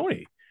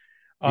baloney.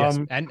 Yes,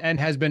 and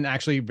has been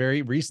actually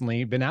very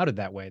recently been outed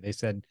that way. They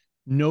said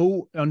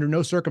under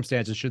no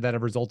circumstances should that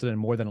have resulted in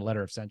more than a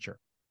letter of censure,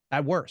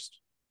 at worst,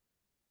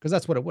 because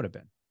that's what it would have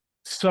been.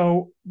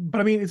 So, but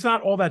I mean, it's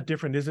not all that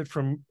different, is it,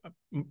 from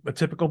a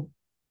typical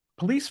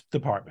police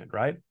department,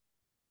 right?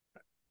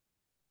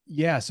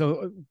 Yeah.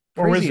 So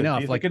crazy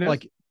enough,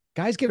 like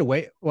guys get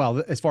away.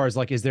 Well, as far as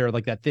like, is there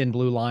like that thin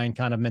blue line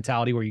kind of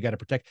mentality where you got to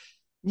protect?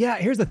 Yeah,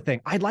 here's the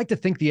thing. I'd like to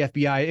think the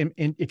FBI,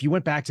 and if you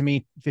went back to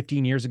me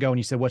 15 years ago and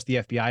you said, what's the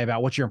FBI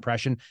about? What's your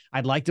impression?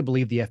 I'd like to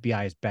believe the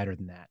FBI is better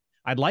than that.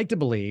 I'd like to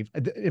believe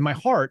in my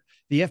heart,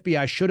 the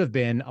FBI should have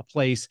been a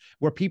place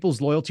where people's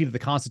loyalty to the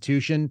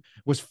Constitution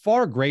was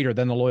far greater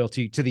than the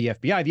loyalty to the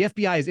FBI. The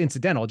FBI is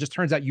incidental. It just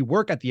turns out you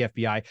work at the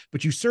FBI,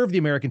 but you serve the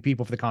American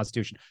people for the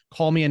Constitution.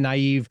 Call me a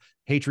naive,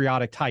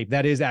 patriotic type.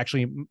 That is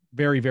actually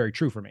very, very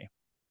true for me.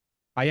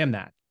 I am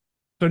that.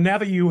 So now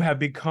that you have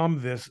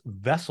become this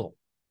vessel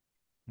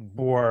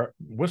for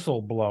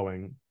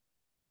whistleblowing,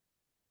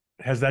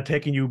 has that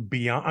taken you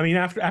beyond? I mean,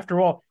 after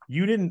all,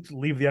 you didn't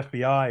leave the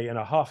FBI in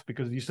a huff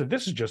because you said,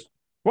 this is just,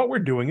 what we're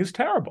doing is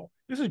terrible.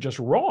 This is just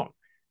wrong.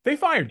 They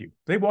fired you.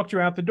 They walked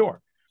you out the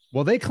door.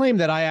 Well, they claim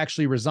that I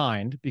actually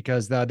resigned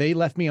because they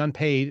left me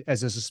unpaid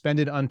as a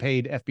suspended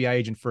unpaid FBI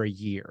agent for a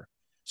year.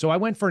 So I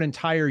went for an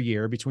entire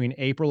year between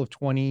April of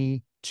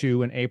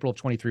 22 and April of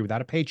 23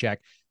 without a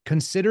paycheck,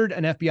 considered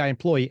an FBI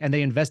employee, and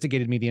they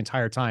investigated me the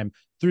entire time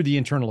through the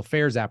internal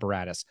affairs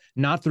apparatus,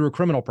 not through a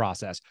criminal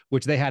process,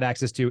 which they had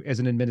access to as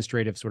an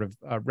administrative sort of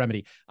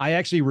remedy. I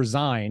actually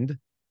resigned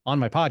on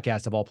my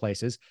podcast, of all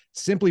places,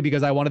 simply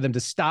because I wanted them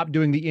to stop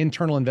doing the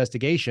internal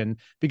investigation,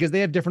 because they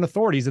have different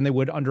authorities than they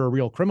would under a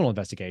real criminal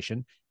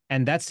investigation.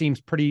 And that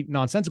seems pretty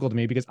nonsensical to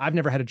me, because I've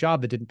never had a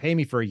job that didn't pay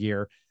me for a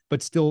year,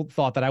 but still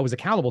thought that I was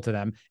accountable to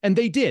them. And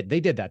they did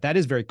that. That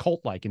is very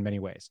cult-like in many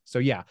ways. So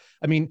yeah,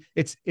 I mean,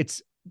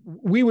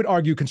 we would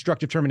argue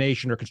constructive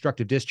termination or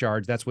constructive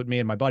discharge. That's what me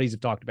and my buddies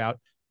have talked about.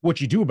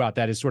 What you do about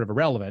that is sort of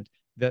irrelevant.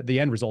 The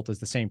end result is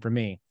the same for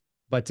me.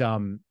 But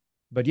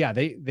yeah,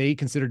 they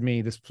considered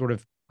me this sort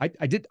of,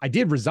 I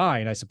did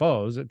resign, I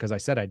suppose, because I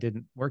said I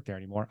didn't work there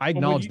anymore. I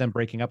acknowledge them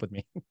breaking up with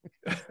me.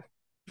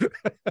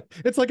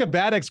 It's like a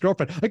bad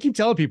ex-girlfriend. I keep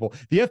telling people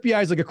the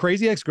FBI is like a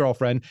crazy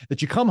ex-girlfriend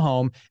that you come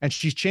home and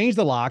she's changed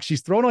the lock.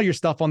 She's thrown all your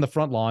stuff on the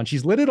front lawn.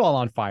 She's lit it all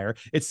on fire.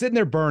 It's sitting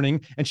there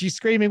burning and she's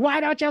screaming, "Why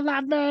don't you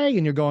love me?"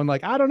 And you're going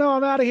like, "I don't know.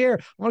 I'm out of here.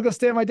 I want to go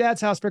stay at my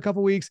dad's house for a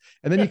couple of weeks."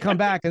 And then you come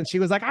back and she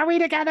was like, "Are we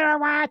together or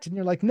what?" And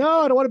you're like,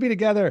 "No, I don't want to be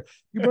together.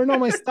 You burned all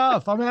my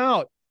stuff. I'm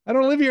out. I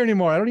don't live here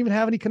anymore. I don't even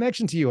have any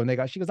connection to you."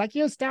 And she goes like,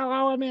 "You still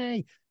owe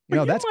me."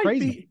 That's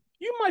crazy.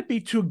 You might be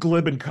too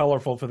glib and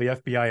colorful for the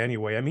FBI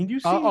anyway. I mean, you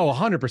see,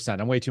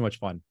 100%. I'm way too much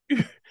fun.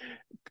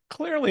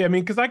 Clearly, I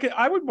mean, because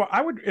I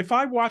would if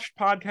I watched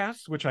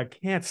podcasts, which I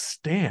can't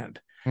stand,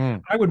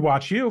 I would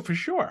watch you for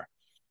sure.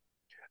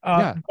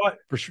 But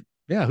for sure,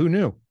 yeah. Who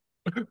knew?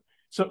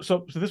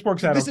 So this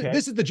works out.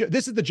 This is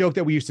the joke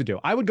that we used to do.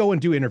 I would go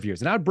and do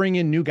interviews, and I would bring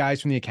in new guys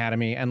from the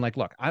academy. And like,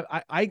 look,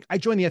 I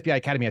joined the FBI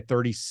Academy at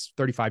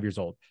 35 years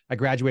old. I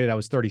graduated. I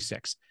was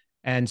 36.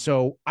 And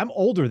so I'm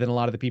older than a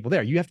lot of the people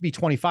there. You have to be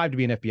 25 to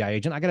be an FBI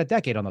agent. I got a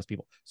decade on those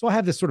people. So I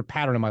have this sort of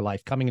pattern in my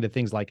life coming into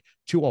things like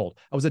too old.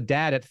 I was a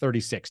dad at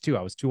 36 too.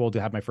 I was too old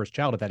to have my first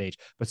child at that age,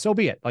 but so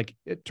be it. Like,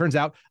 it turns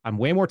out I'm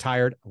way more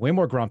tired, way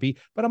more grumpy,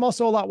 but I'm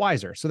also a lot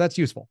wiser. So that's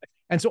useful.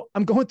 And so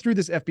I'm going through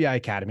this FBI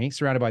Academy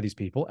surrounded by these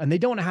people, and they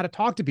don't know how to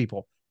talk to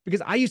people,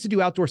 because I used to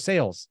do outdoor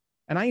sales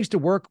and I used to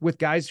work with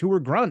guys who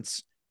were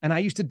grunts, and I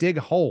used to dig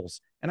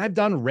holes, and I've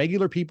done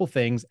regular people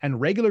things,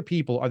 and regular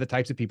people are the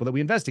types of people that we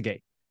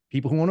investigate.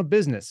 People who own a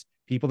business,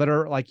 people that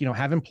are like,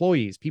 have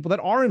employees, people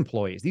that are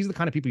employees. These are the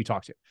kind of people you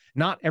talk to.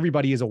 Not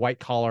everybody is a white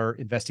collar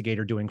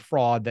investigator doing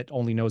fraud that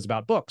only knows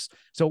about books.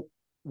 So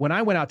when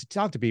I went out to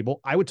talk to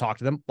people, I would talk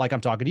to them like I'm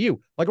talking to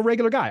you, like a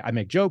regular guy. I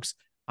make jokes.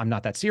 I'm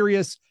not that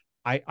serious.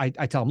 I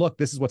tell them, look,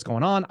 this is what's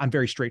going on. I'm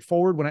very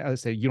straightforward. When I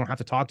say, you don't have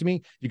to talk to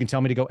me. You can tell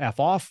me to go F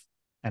off,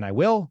 and I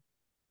will.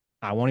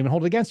 I won't even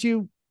hold it against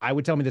you. I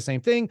would tell me the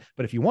same thing.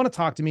 But if you want to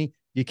talk to me,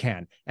 you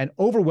can. And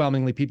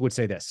overwhelmingly, people would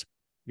say this: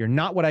 "You're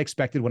not what I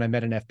expected when I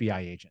met an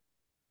FBI agent."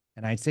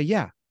 And I'd say,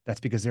 yeah, that's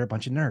because they're a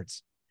bunch of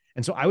nerds.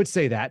 And so I would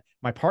say that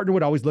my partner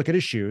would always look at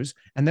his shoes,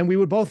 and then we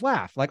would both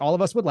laugh. Like all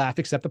of us would laugh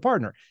except the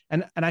partner.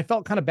 And I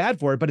felt kind of bad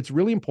for it, but it's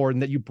really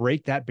important that you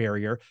break that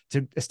barrier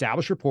to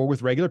establish rapport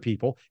with regular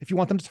people if you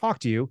want them to talk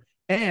to you.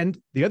 And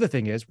the other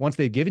thing is, once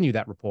they've given you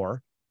that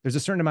rapport, there's a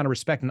certain amount of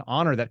respect and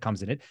honor that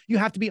comes in it. You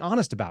have to be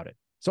honest about it.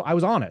 So I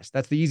was honest.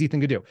 That's the easy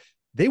thing to do.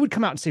 They would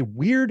come out and say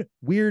weird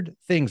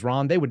things,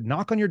 Ron. They would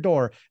knock on your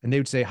door and they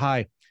would say,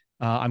 "Hi,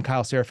 I'm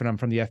Kyle Seraphin. I'm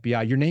from the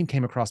FBI. Your name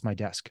came across my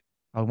desk.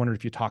 I wondered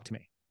if you talked to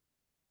me."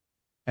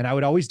 And I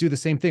would always do the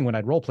same thing when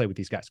I'd role play with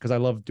these guys, because I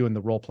love doing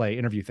the role play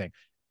interview thing.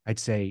 I'd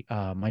say,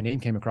 "My name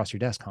came across your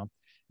desk, huh?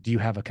 Do you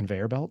have a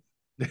conveyor belt?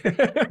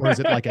 Or is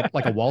it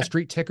like a Wall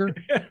Street ticker?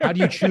 How do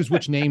you choose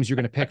which names you're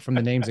going to pick from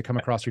the names that come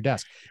across your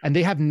desk?" And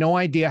they have no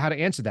idea how to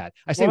answer that.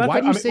 I say,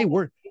 "Why do you say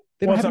word?"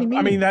 They don't have any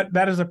meaning.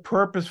 That is a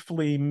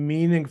purposefully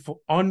meaningless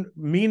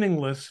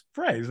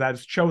phrase that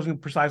is chosen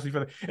precisely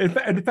for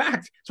the. In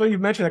fact, so you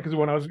mentioned that because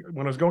when I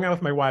was going out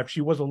with my wife,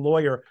 she was a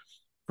lawyer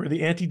for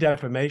the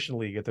Anti-Defamation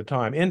League at the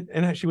time,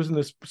 and she was in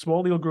this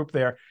small legal group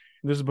there.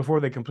 And this is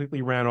before they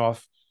completely ran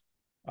off.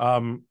 They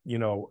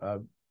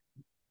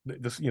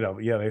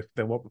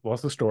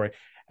lost the story,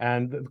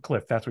 and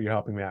Cliff. That's what you're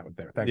helping me out with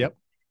there. Thank you.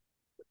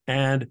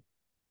 And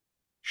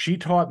she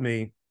taught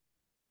me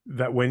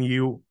that when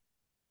you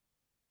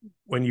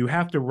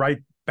have to write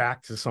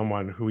back to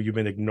someone who you've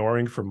been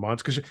ignoring for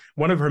months, because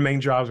one of her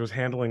main jobs was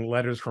handling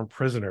letters from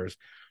prisoners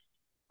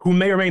who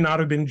may or may not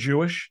have been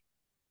Jewish,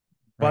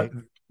 but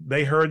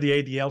they heard the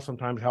ADL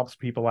sometimes helps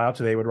people out,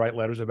 so they would write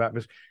letters about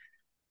this.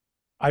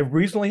 I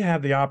recently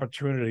had the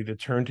opportunity to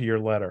turn to your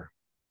letter.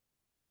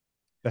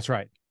 That's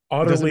right.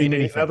 Utterly,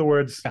 in other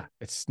words,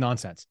 it's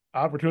nonsense.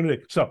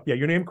 Opportunity. So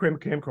your name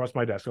came across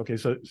my desk. Okay,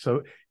 so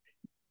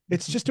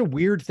it's just a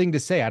weird thing to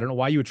say. I don't know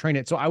why you would train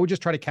it. So I would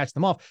just try to catch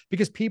them off,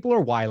 because people are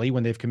wily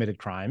when they've committed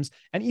crimes,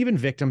 and even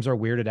victims are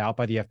weirded out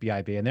by the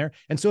FBI being there.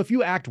 And so if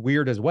you act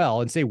weird as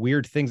well and say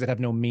weird things that have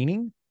no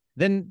meaning,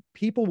 then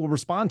people will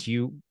respond to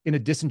you in a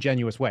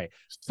disingenuous way.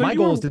 So my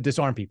goal is to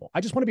disarm people. I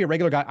just want to be a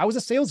regular guy. I was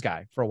a sales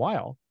guy for a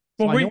while.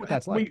 So I know what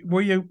that's like.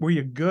 Were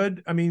you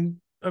good? I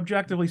mean,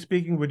 objectively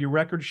speaking, would your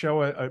record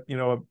show a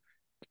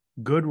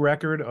good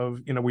record of,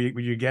 were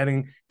you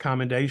getting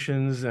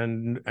commendations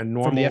and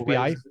normal from the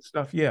FBI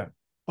stuff? Yeah.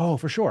 Oh,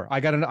 for sure. I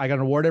got an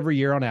award every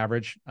year on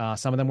average.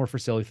 Some of them were for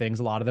silly things,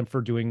 a lot of them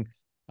for doing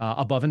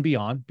above and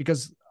beyond,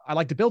 because I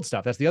like to build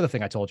stuff. That's the other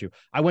thing I told you.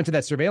 I went to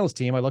that surveillance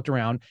team. I looked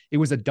around. It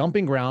was a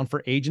dumping ground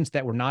for agents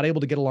that were not able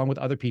to get along with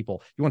other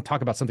people. You want to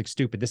talk about something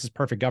stupid? This is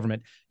perfect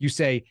government. You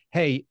say,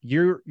 "Hey,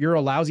 you're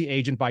a lousy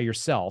agent by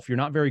yourself. You're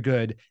not very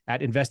good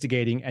at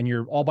investigating, and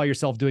you're all by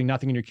yourself doing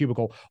nothing in your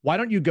cubicle. Why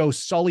don't you go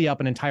sully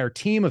up an entire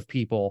team of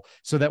people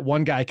so that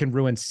one guy can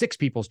ruin 6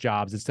 people's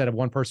jobs instead of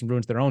one person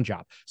ruins their own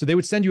job?" So they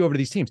would send you over to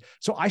these teams.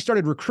 So I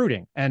started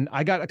recruiting, and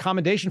I got a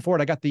commendation for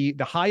it. I got the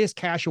highest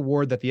cash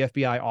award that the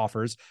FBI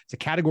offers. It's a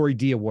Category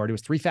D award. It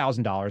was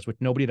 $3,000, which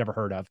nobody had ever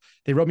heard of.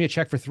 They wrote me a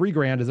check for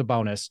 $3,000 as a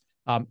bonus,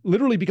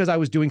 literally because I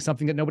was doing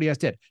something that nobody else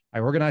did. I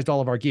organized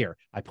all of our gear.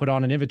 I put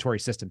on an inventory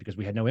system because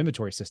we had no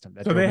inventory system.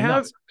 So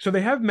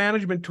they have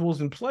management tools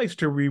in place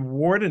to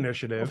reward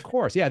initiative. Of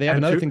course. Yeah. They have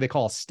another thing they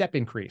call a step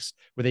increase,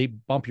 where they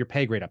bump your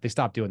pay grade up. They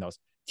stopped doing those.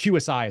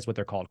 QSI is what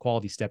they're called,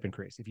 quality step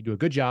increase. If you do a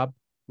good job,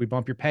 we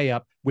bump your pay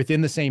up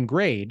within the same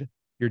grade,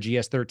 your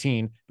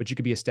GS-13, but you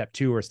could be a step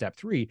 2 or a step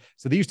 3.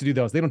 So they used to do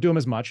those. They don't do them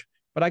as much,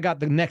 but I got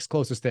the next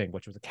closest thing,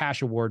 which was a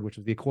cash award, which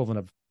was the equivalent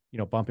of,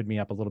 bumping me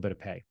up a little bit of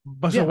pay.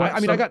 But yeah,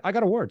 I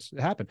got awards.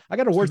 It happened. I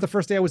got awards the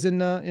first day I was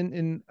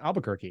in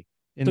Albuquerque.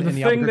 So the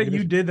thing that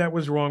you did that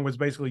was wrong was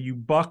basically you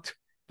bucked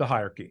the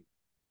hierarchy.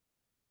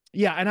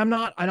 Yeah, and I'm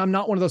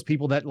not one of those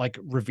people that like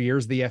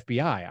reveres the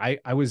FBI.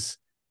 I was,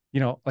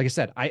 like I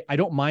said, I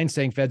don't mind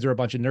saying feds are a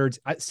bunch of nerds.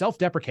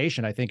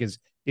 Self-deprecation, I think, is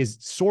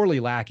sorely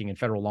lacking in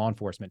federal law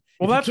enforcement.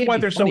 Well, that's why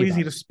they're so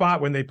easy to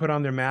spot when they put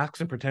on their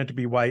masks and pretend to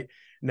be white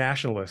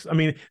nationalists. I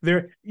mean,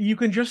 you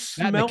can just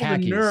smell the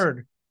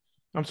nerd.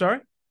 I'm sorry?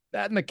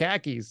 That and the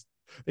khakis.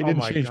 They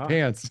didn't change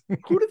pants.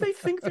 Who do they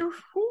think they're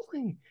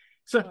fooling?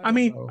 So, I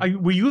mean,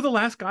 were you the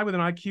last guy with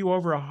an IQ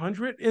over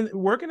 100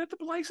 working at the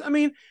place? I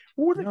mean,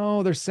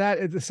 no, they're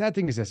sad. The sad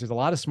thing is this: there's a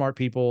lot of smart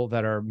people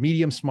that are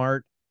medium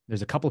smart.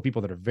 There's a couple of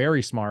people that are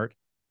very smart.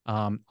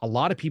 A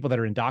lot of people that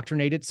are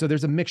indoctrinated. So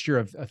there's a mixture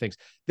of things.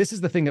 This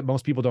is the thing that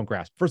most people don't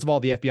grasp. First of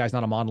all, the FBI is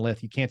not a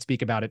monolith. You can't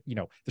speak about it.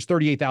 There's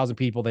 38,000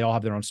 people. They all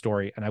have their own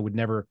story. And I would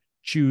never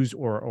choose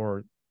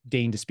or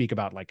deign to speak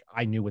about like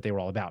I knew what they were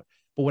all about.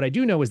 But what I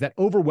do know is that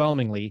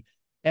overwhelmingly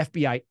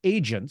FBI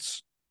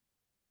agents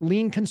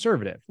lean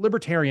conservative.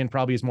 Libertarian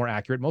probably is more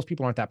accurate. Most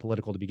people aren't that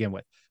political to begin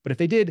with. But if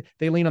they did,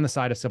 they lean on the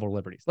side of civil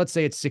liberties. Let's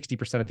say it's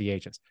 60% of the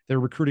agents. They're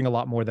recruiting a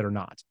lot more that are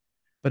not.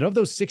 But of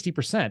those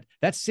 60%,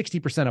 that's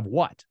 60% of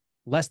what?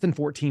 Less than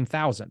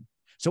 14,000.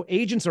 So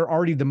agents are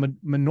already the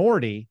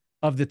minority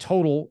of the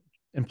total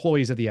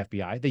employees of the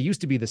FBI. They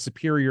used to be the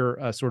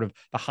superior, sort of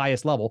the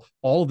highest level.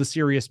 All of the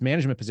serious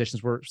management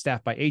positions were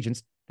staffed by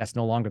agents. That's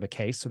no longer the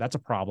case. So that's a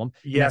problem.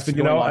 Yes, that's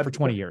been going on for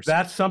 20 years.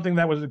 That's something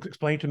that was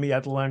explained to me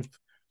at length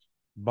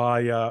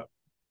by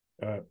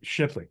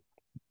Shipley.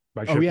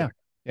 Oh, yeah.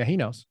 Yeah, he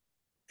knows.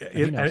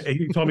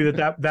 He told me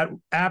that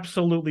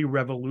absolutely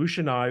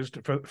revolutionized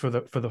for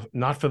the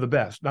not for the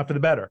best, not for the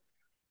better.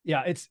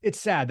 Yeah, it's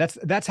sad.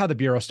 That's how the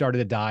Bureau started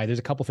to die. There's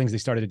a couple things they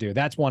started to do.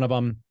 That's one of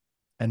them.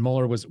 And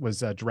Mueller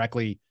was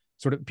directly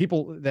sort of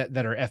people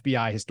that are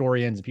FBI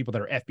historians and people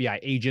that are FBI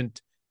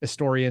agent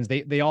historians.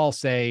 They all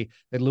say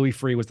that Louis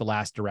Freeh was the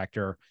last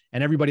director.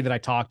 And everybody that I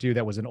talked to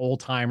that was an old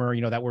timer,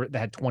 that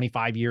had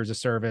 25 years of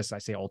service. I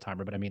say old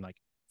timer, but I mean, like,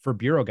 for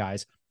Bureau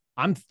guys,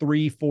 I'm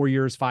 3, 4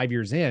 years, 5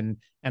 years in,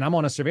 and I'm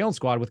on a surveillance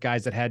squad with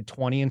guys that had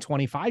 20 and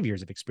 25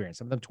 years of experience,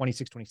 some of them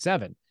 26,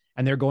 27.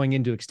 And they're going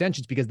into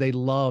extensions because they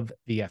love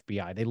the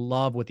FBI. They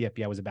love what the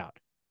FBI was about.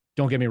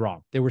 Don't get me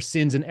wrong. There were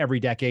sins in every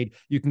decade.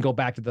 You can go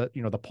back to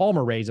the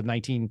Palmer raids of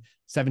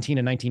 1917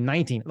 and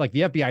 1919. Like,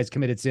 the FBI has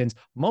committed sins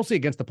mostly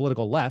against the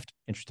political left,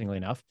 interestingly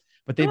enough,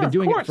 but they've been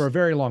doing it for a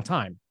very long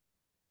time.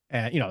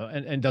 And,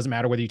 and it doesn't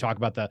matter whether you talk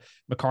about the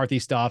McCarthy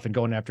stuff and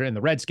going after in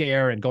the Red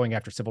Scare and going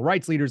after civil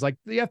rights leaders. Like,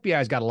 the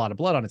FBI's got a lot of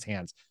blood on its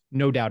hands,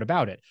 no doubt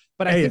about it.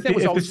 But I think that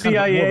was if the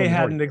CIA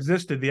hadn't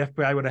existed, the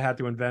FBI would have had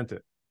to invent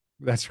it.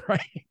 That's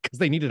right, because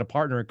they needed a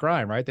partner in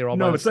crime, right? They were all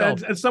by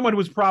themselves. And someone who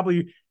was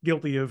probably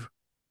guilty of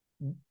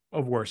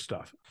worse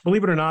stuff.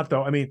 Believe it or not,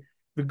 though, I mean,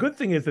 the good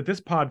thing is that this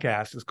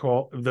podcast is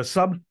called the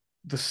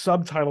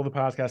subtitle of the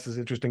podcast is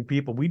Interesting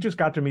People. We just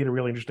got to meet a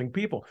really interesting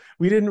people.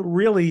 We didn't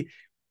really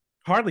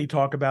hardly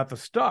talk about the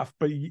stuff,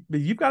 but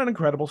you've got an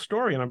incredible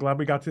story, and I'm glad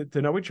we got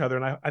to know each other.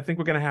 And I think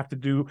we're going to have to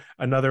do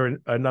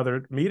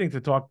another meeting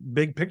to talk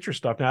big picture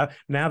stuff.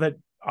 Now that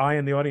I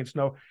and the audience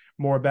know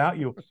more about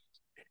you.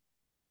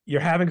 You're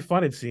having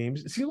fun, it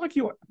seems. It seems like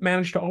you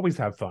manage to always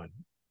have fun.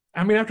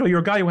 I mean, after all, you're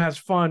a guy who has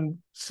fun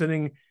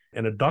sitting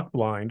in a duck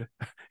blind,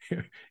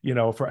 for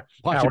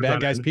watching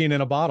bad guys peeing in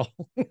a bottle.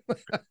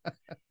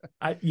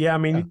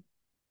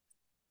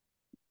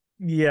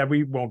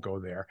 We won't go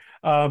there.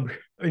 And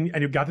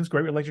you've got this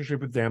great relationship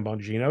with Dan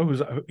Bongino,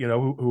 who's,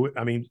 who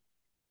I mean,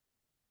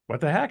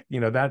 what the heck?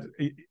 That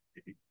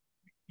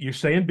you're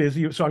staying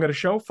busy. So I'm going to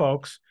show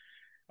folks,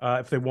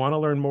 if they want to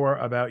learn more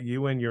about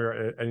you and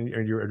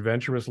your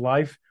adventurous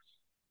life,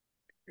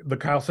 the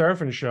Kyle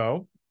Seraphin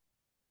Show.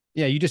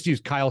 Yeah, you just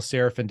use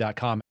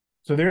kyleseraphin.com.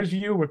 So there's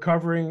you,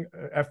 recovering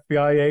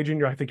FBI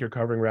agent. I think you're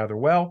covering rather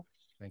well.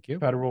 Thank you.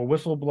 Federal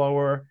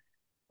whistleblower,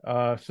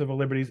 civil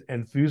liberties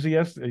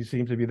enthusiast. You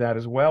seem to be that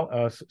as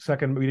well.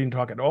 Second, we didn't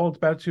talk at all. It's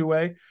about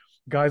two-way.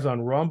 Guys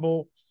on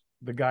Rumble.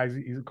 The guys,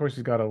 of course,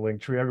 he's got a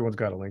link tree. Everyone's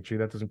got a link tree.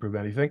 That doesn't prove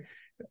anything.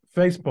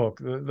 Facebook,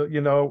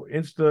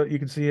 Insta. You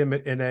can see him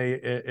in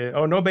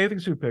no bathing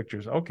suit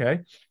pictures. Okay.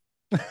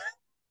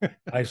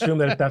 I assume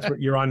that if that's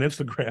what you're on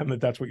Instagram,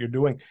 that's what you're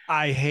doing.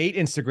 I hate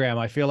Instagram.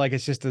 I feel like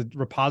it's just a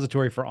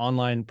repository for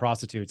online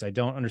prostitutes. I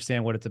don't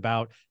understand what it's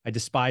about. I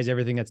despise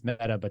everything that's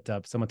meta,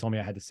 but someone told me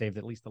I had to save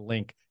at least the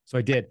link. So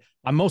I did.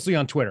 I'm mostly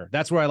on Twitter.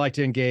 That's where I like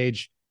to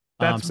engage.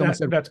 That's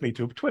me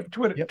too.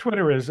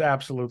 Twitter is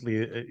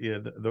absolutely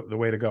the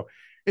way to go.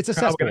 It's a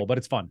cesspool, but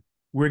it's fun.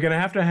 We're going to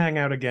have to hang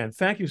out again.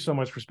 Thank you so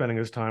much for spending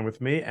this time with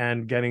me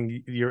and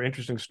getting your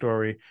interesting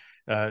story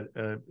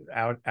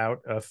out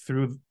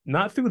through,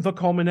 not through the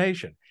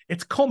culmination.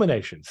 It's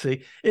culmination.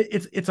 See,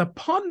 it's a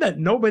pun that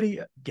nobody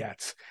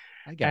gets.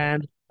 I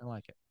get it. I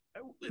like it.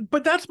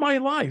 But that's my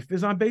life,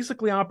 is I'm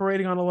basically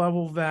operating on a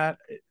level that,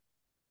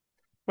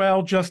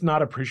 well, just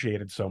not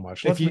appreciated so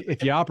much. If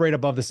you operate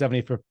above the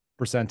 70th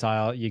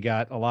percentile, you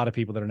got a lot of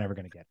people that are never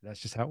going to get it.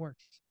 That's just how it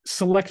works.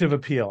 Selective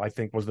appeal, I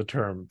think, was the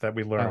term that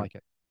we learned. I like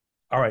it.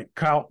 All right,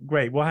 Kyle,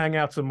 great. We'll hang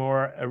out some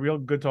more. A real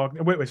good talk.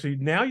 Wait. So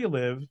now you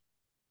live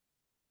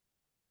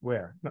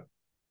where? No.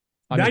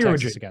 Now you're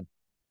in again.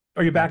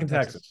 Are you back in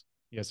Texas?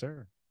 Yes,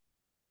 sir.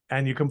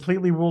 And you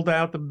completely ruled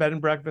out the bed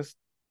and breakfast?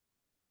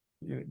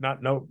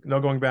 No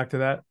going back to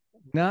that?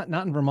 Not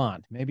in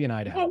Vermont. Maybe in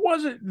Idaho. What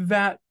was it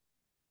that,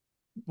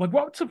 like,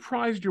 what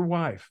surprised your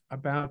wife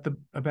about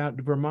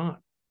Vermont?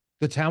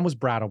 The town was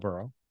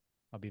Brattleboro.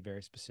 I'll be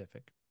very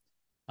specific.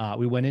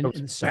 We went in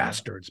the summer.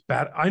 Bastards.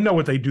 I know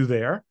what they do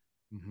there.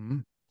 Mm-hmm.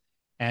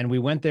 And we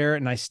went there,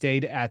 and I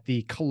stayed at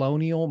the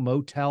Colonial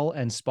Motel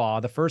and Spa,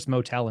 the first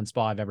motel and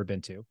spa I've ever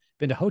been to.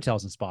 Been to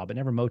hotels and spa, but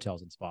never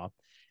motels and spa.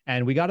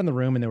 And we got in the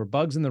room, and there were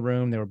bugs in the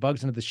room. There were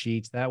bugs under the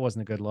sheets. That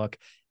wasn't a good look.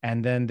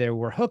 And then there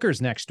were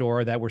hookers next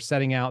door that were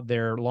setting out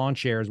their lawn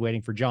chairs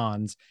waiting for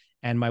Johns.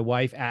 And my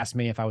wife asked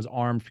me if I was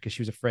armed because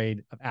she was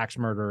afraid of axe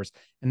murderers.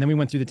 And then we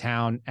went through the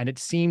town, and it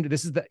seemed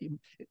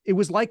it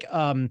was like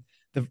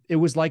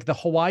the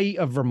Hawaii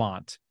of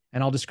Vermont.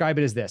 And I'll describe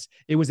it as this.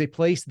 It was a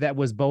place that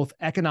was both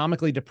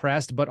economically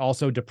depressed, but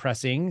also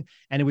depressing.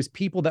 And it was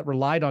people that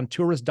relied on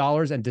tourist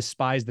dollars and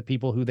despised the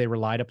people who they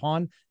relied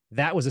upon.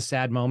 That was a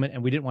sad moment.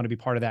 And we didn't want to be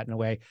part of that in a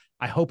way.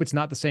 I hope it's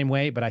not the same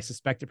way, but I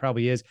suspect it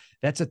probably is.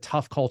 That's a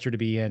tough culture to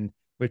be in,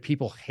 where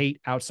people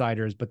hate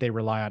outsiders, but they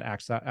rely on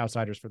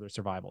outsiders for their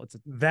survival. It's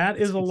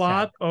a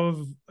lot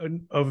of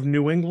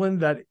New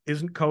England that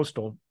isn't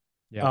coastal.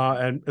 Yeah.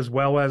 And as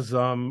well as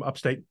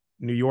upstate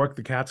New York,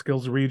 the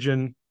Catskills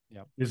region.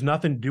 Yep. There's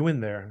nothing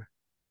doing there.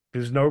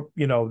 There's no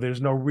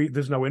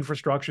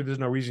infrastructure. There's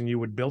no reason you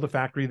would build a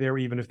factory there,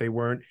 even if they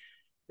weren't,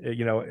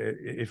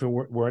 if it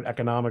weren't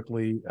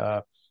economically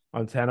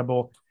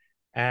untenable,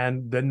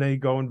 and then they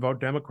go and vote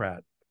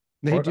Democrat.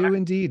 They do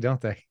indeed,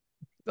 don't they?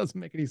 It doesn't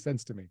make any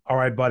sense to me. All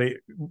right, buddy.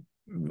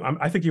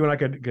 I think you and I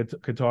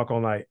could talk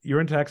all night.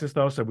 You're in Texas,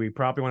 though, so we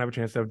probably won't have a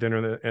chance to have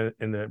dinner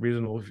in the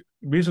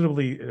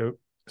reasonably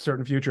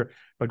certain future.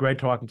 But great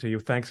talking to you.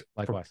 Thanks.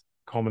 Likewise.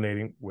 For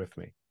culminating with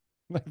me.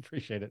 I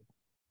appreciate it.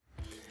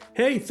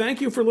 Hey,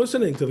 thank you for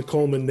listening to the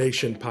Coleman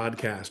Nation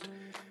podcast.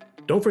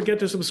 Don't forget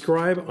to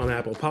subscribe on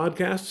Apple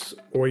Podcasts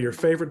or your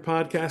favorite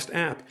podcast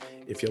app.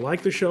 If you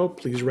like the show,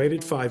 please rate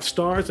it 5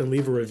 stars and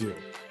leave a review.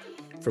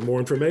 For more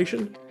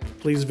information,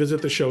 please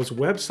visit the show's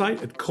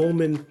website at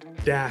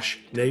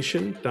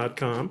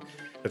coleman-nation.com.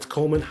 That's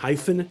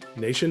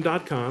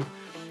coleman-nation.com.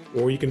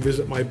 Or you can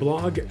visit my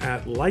blog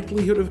at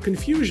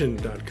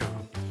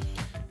likelihoodofconfusion.com.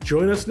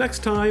 Join us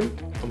next time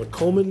on the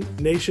Coleman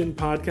Nation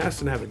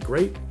podcast and have a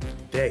great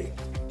day.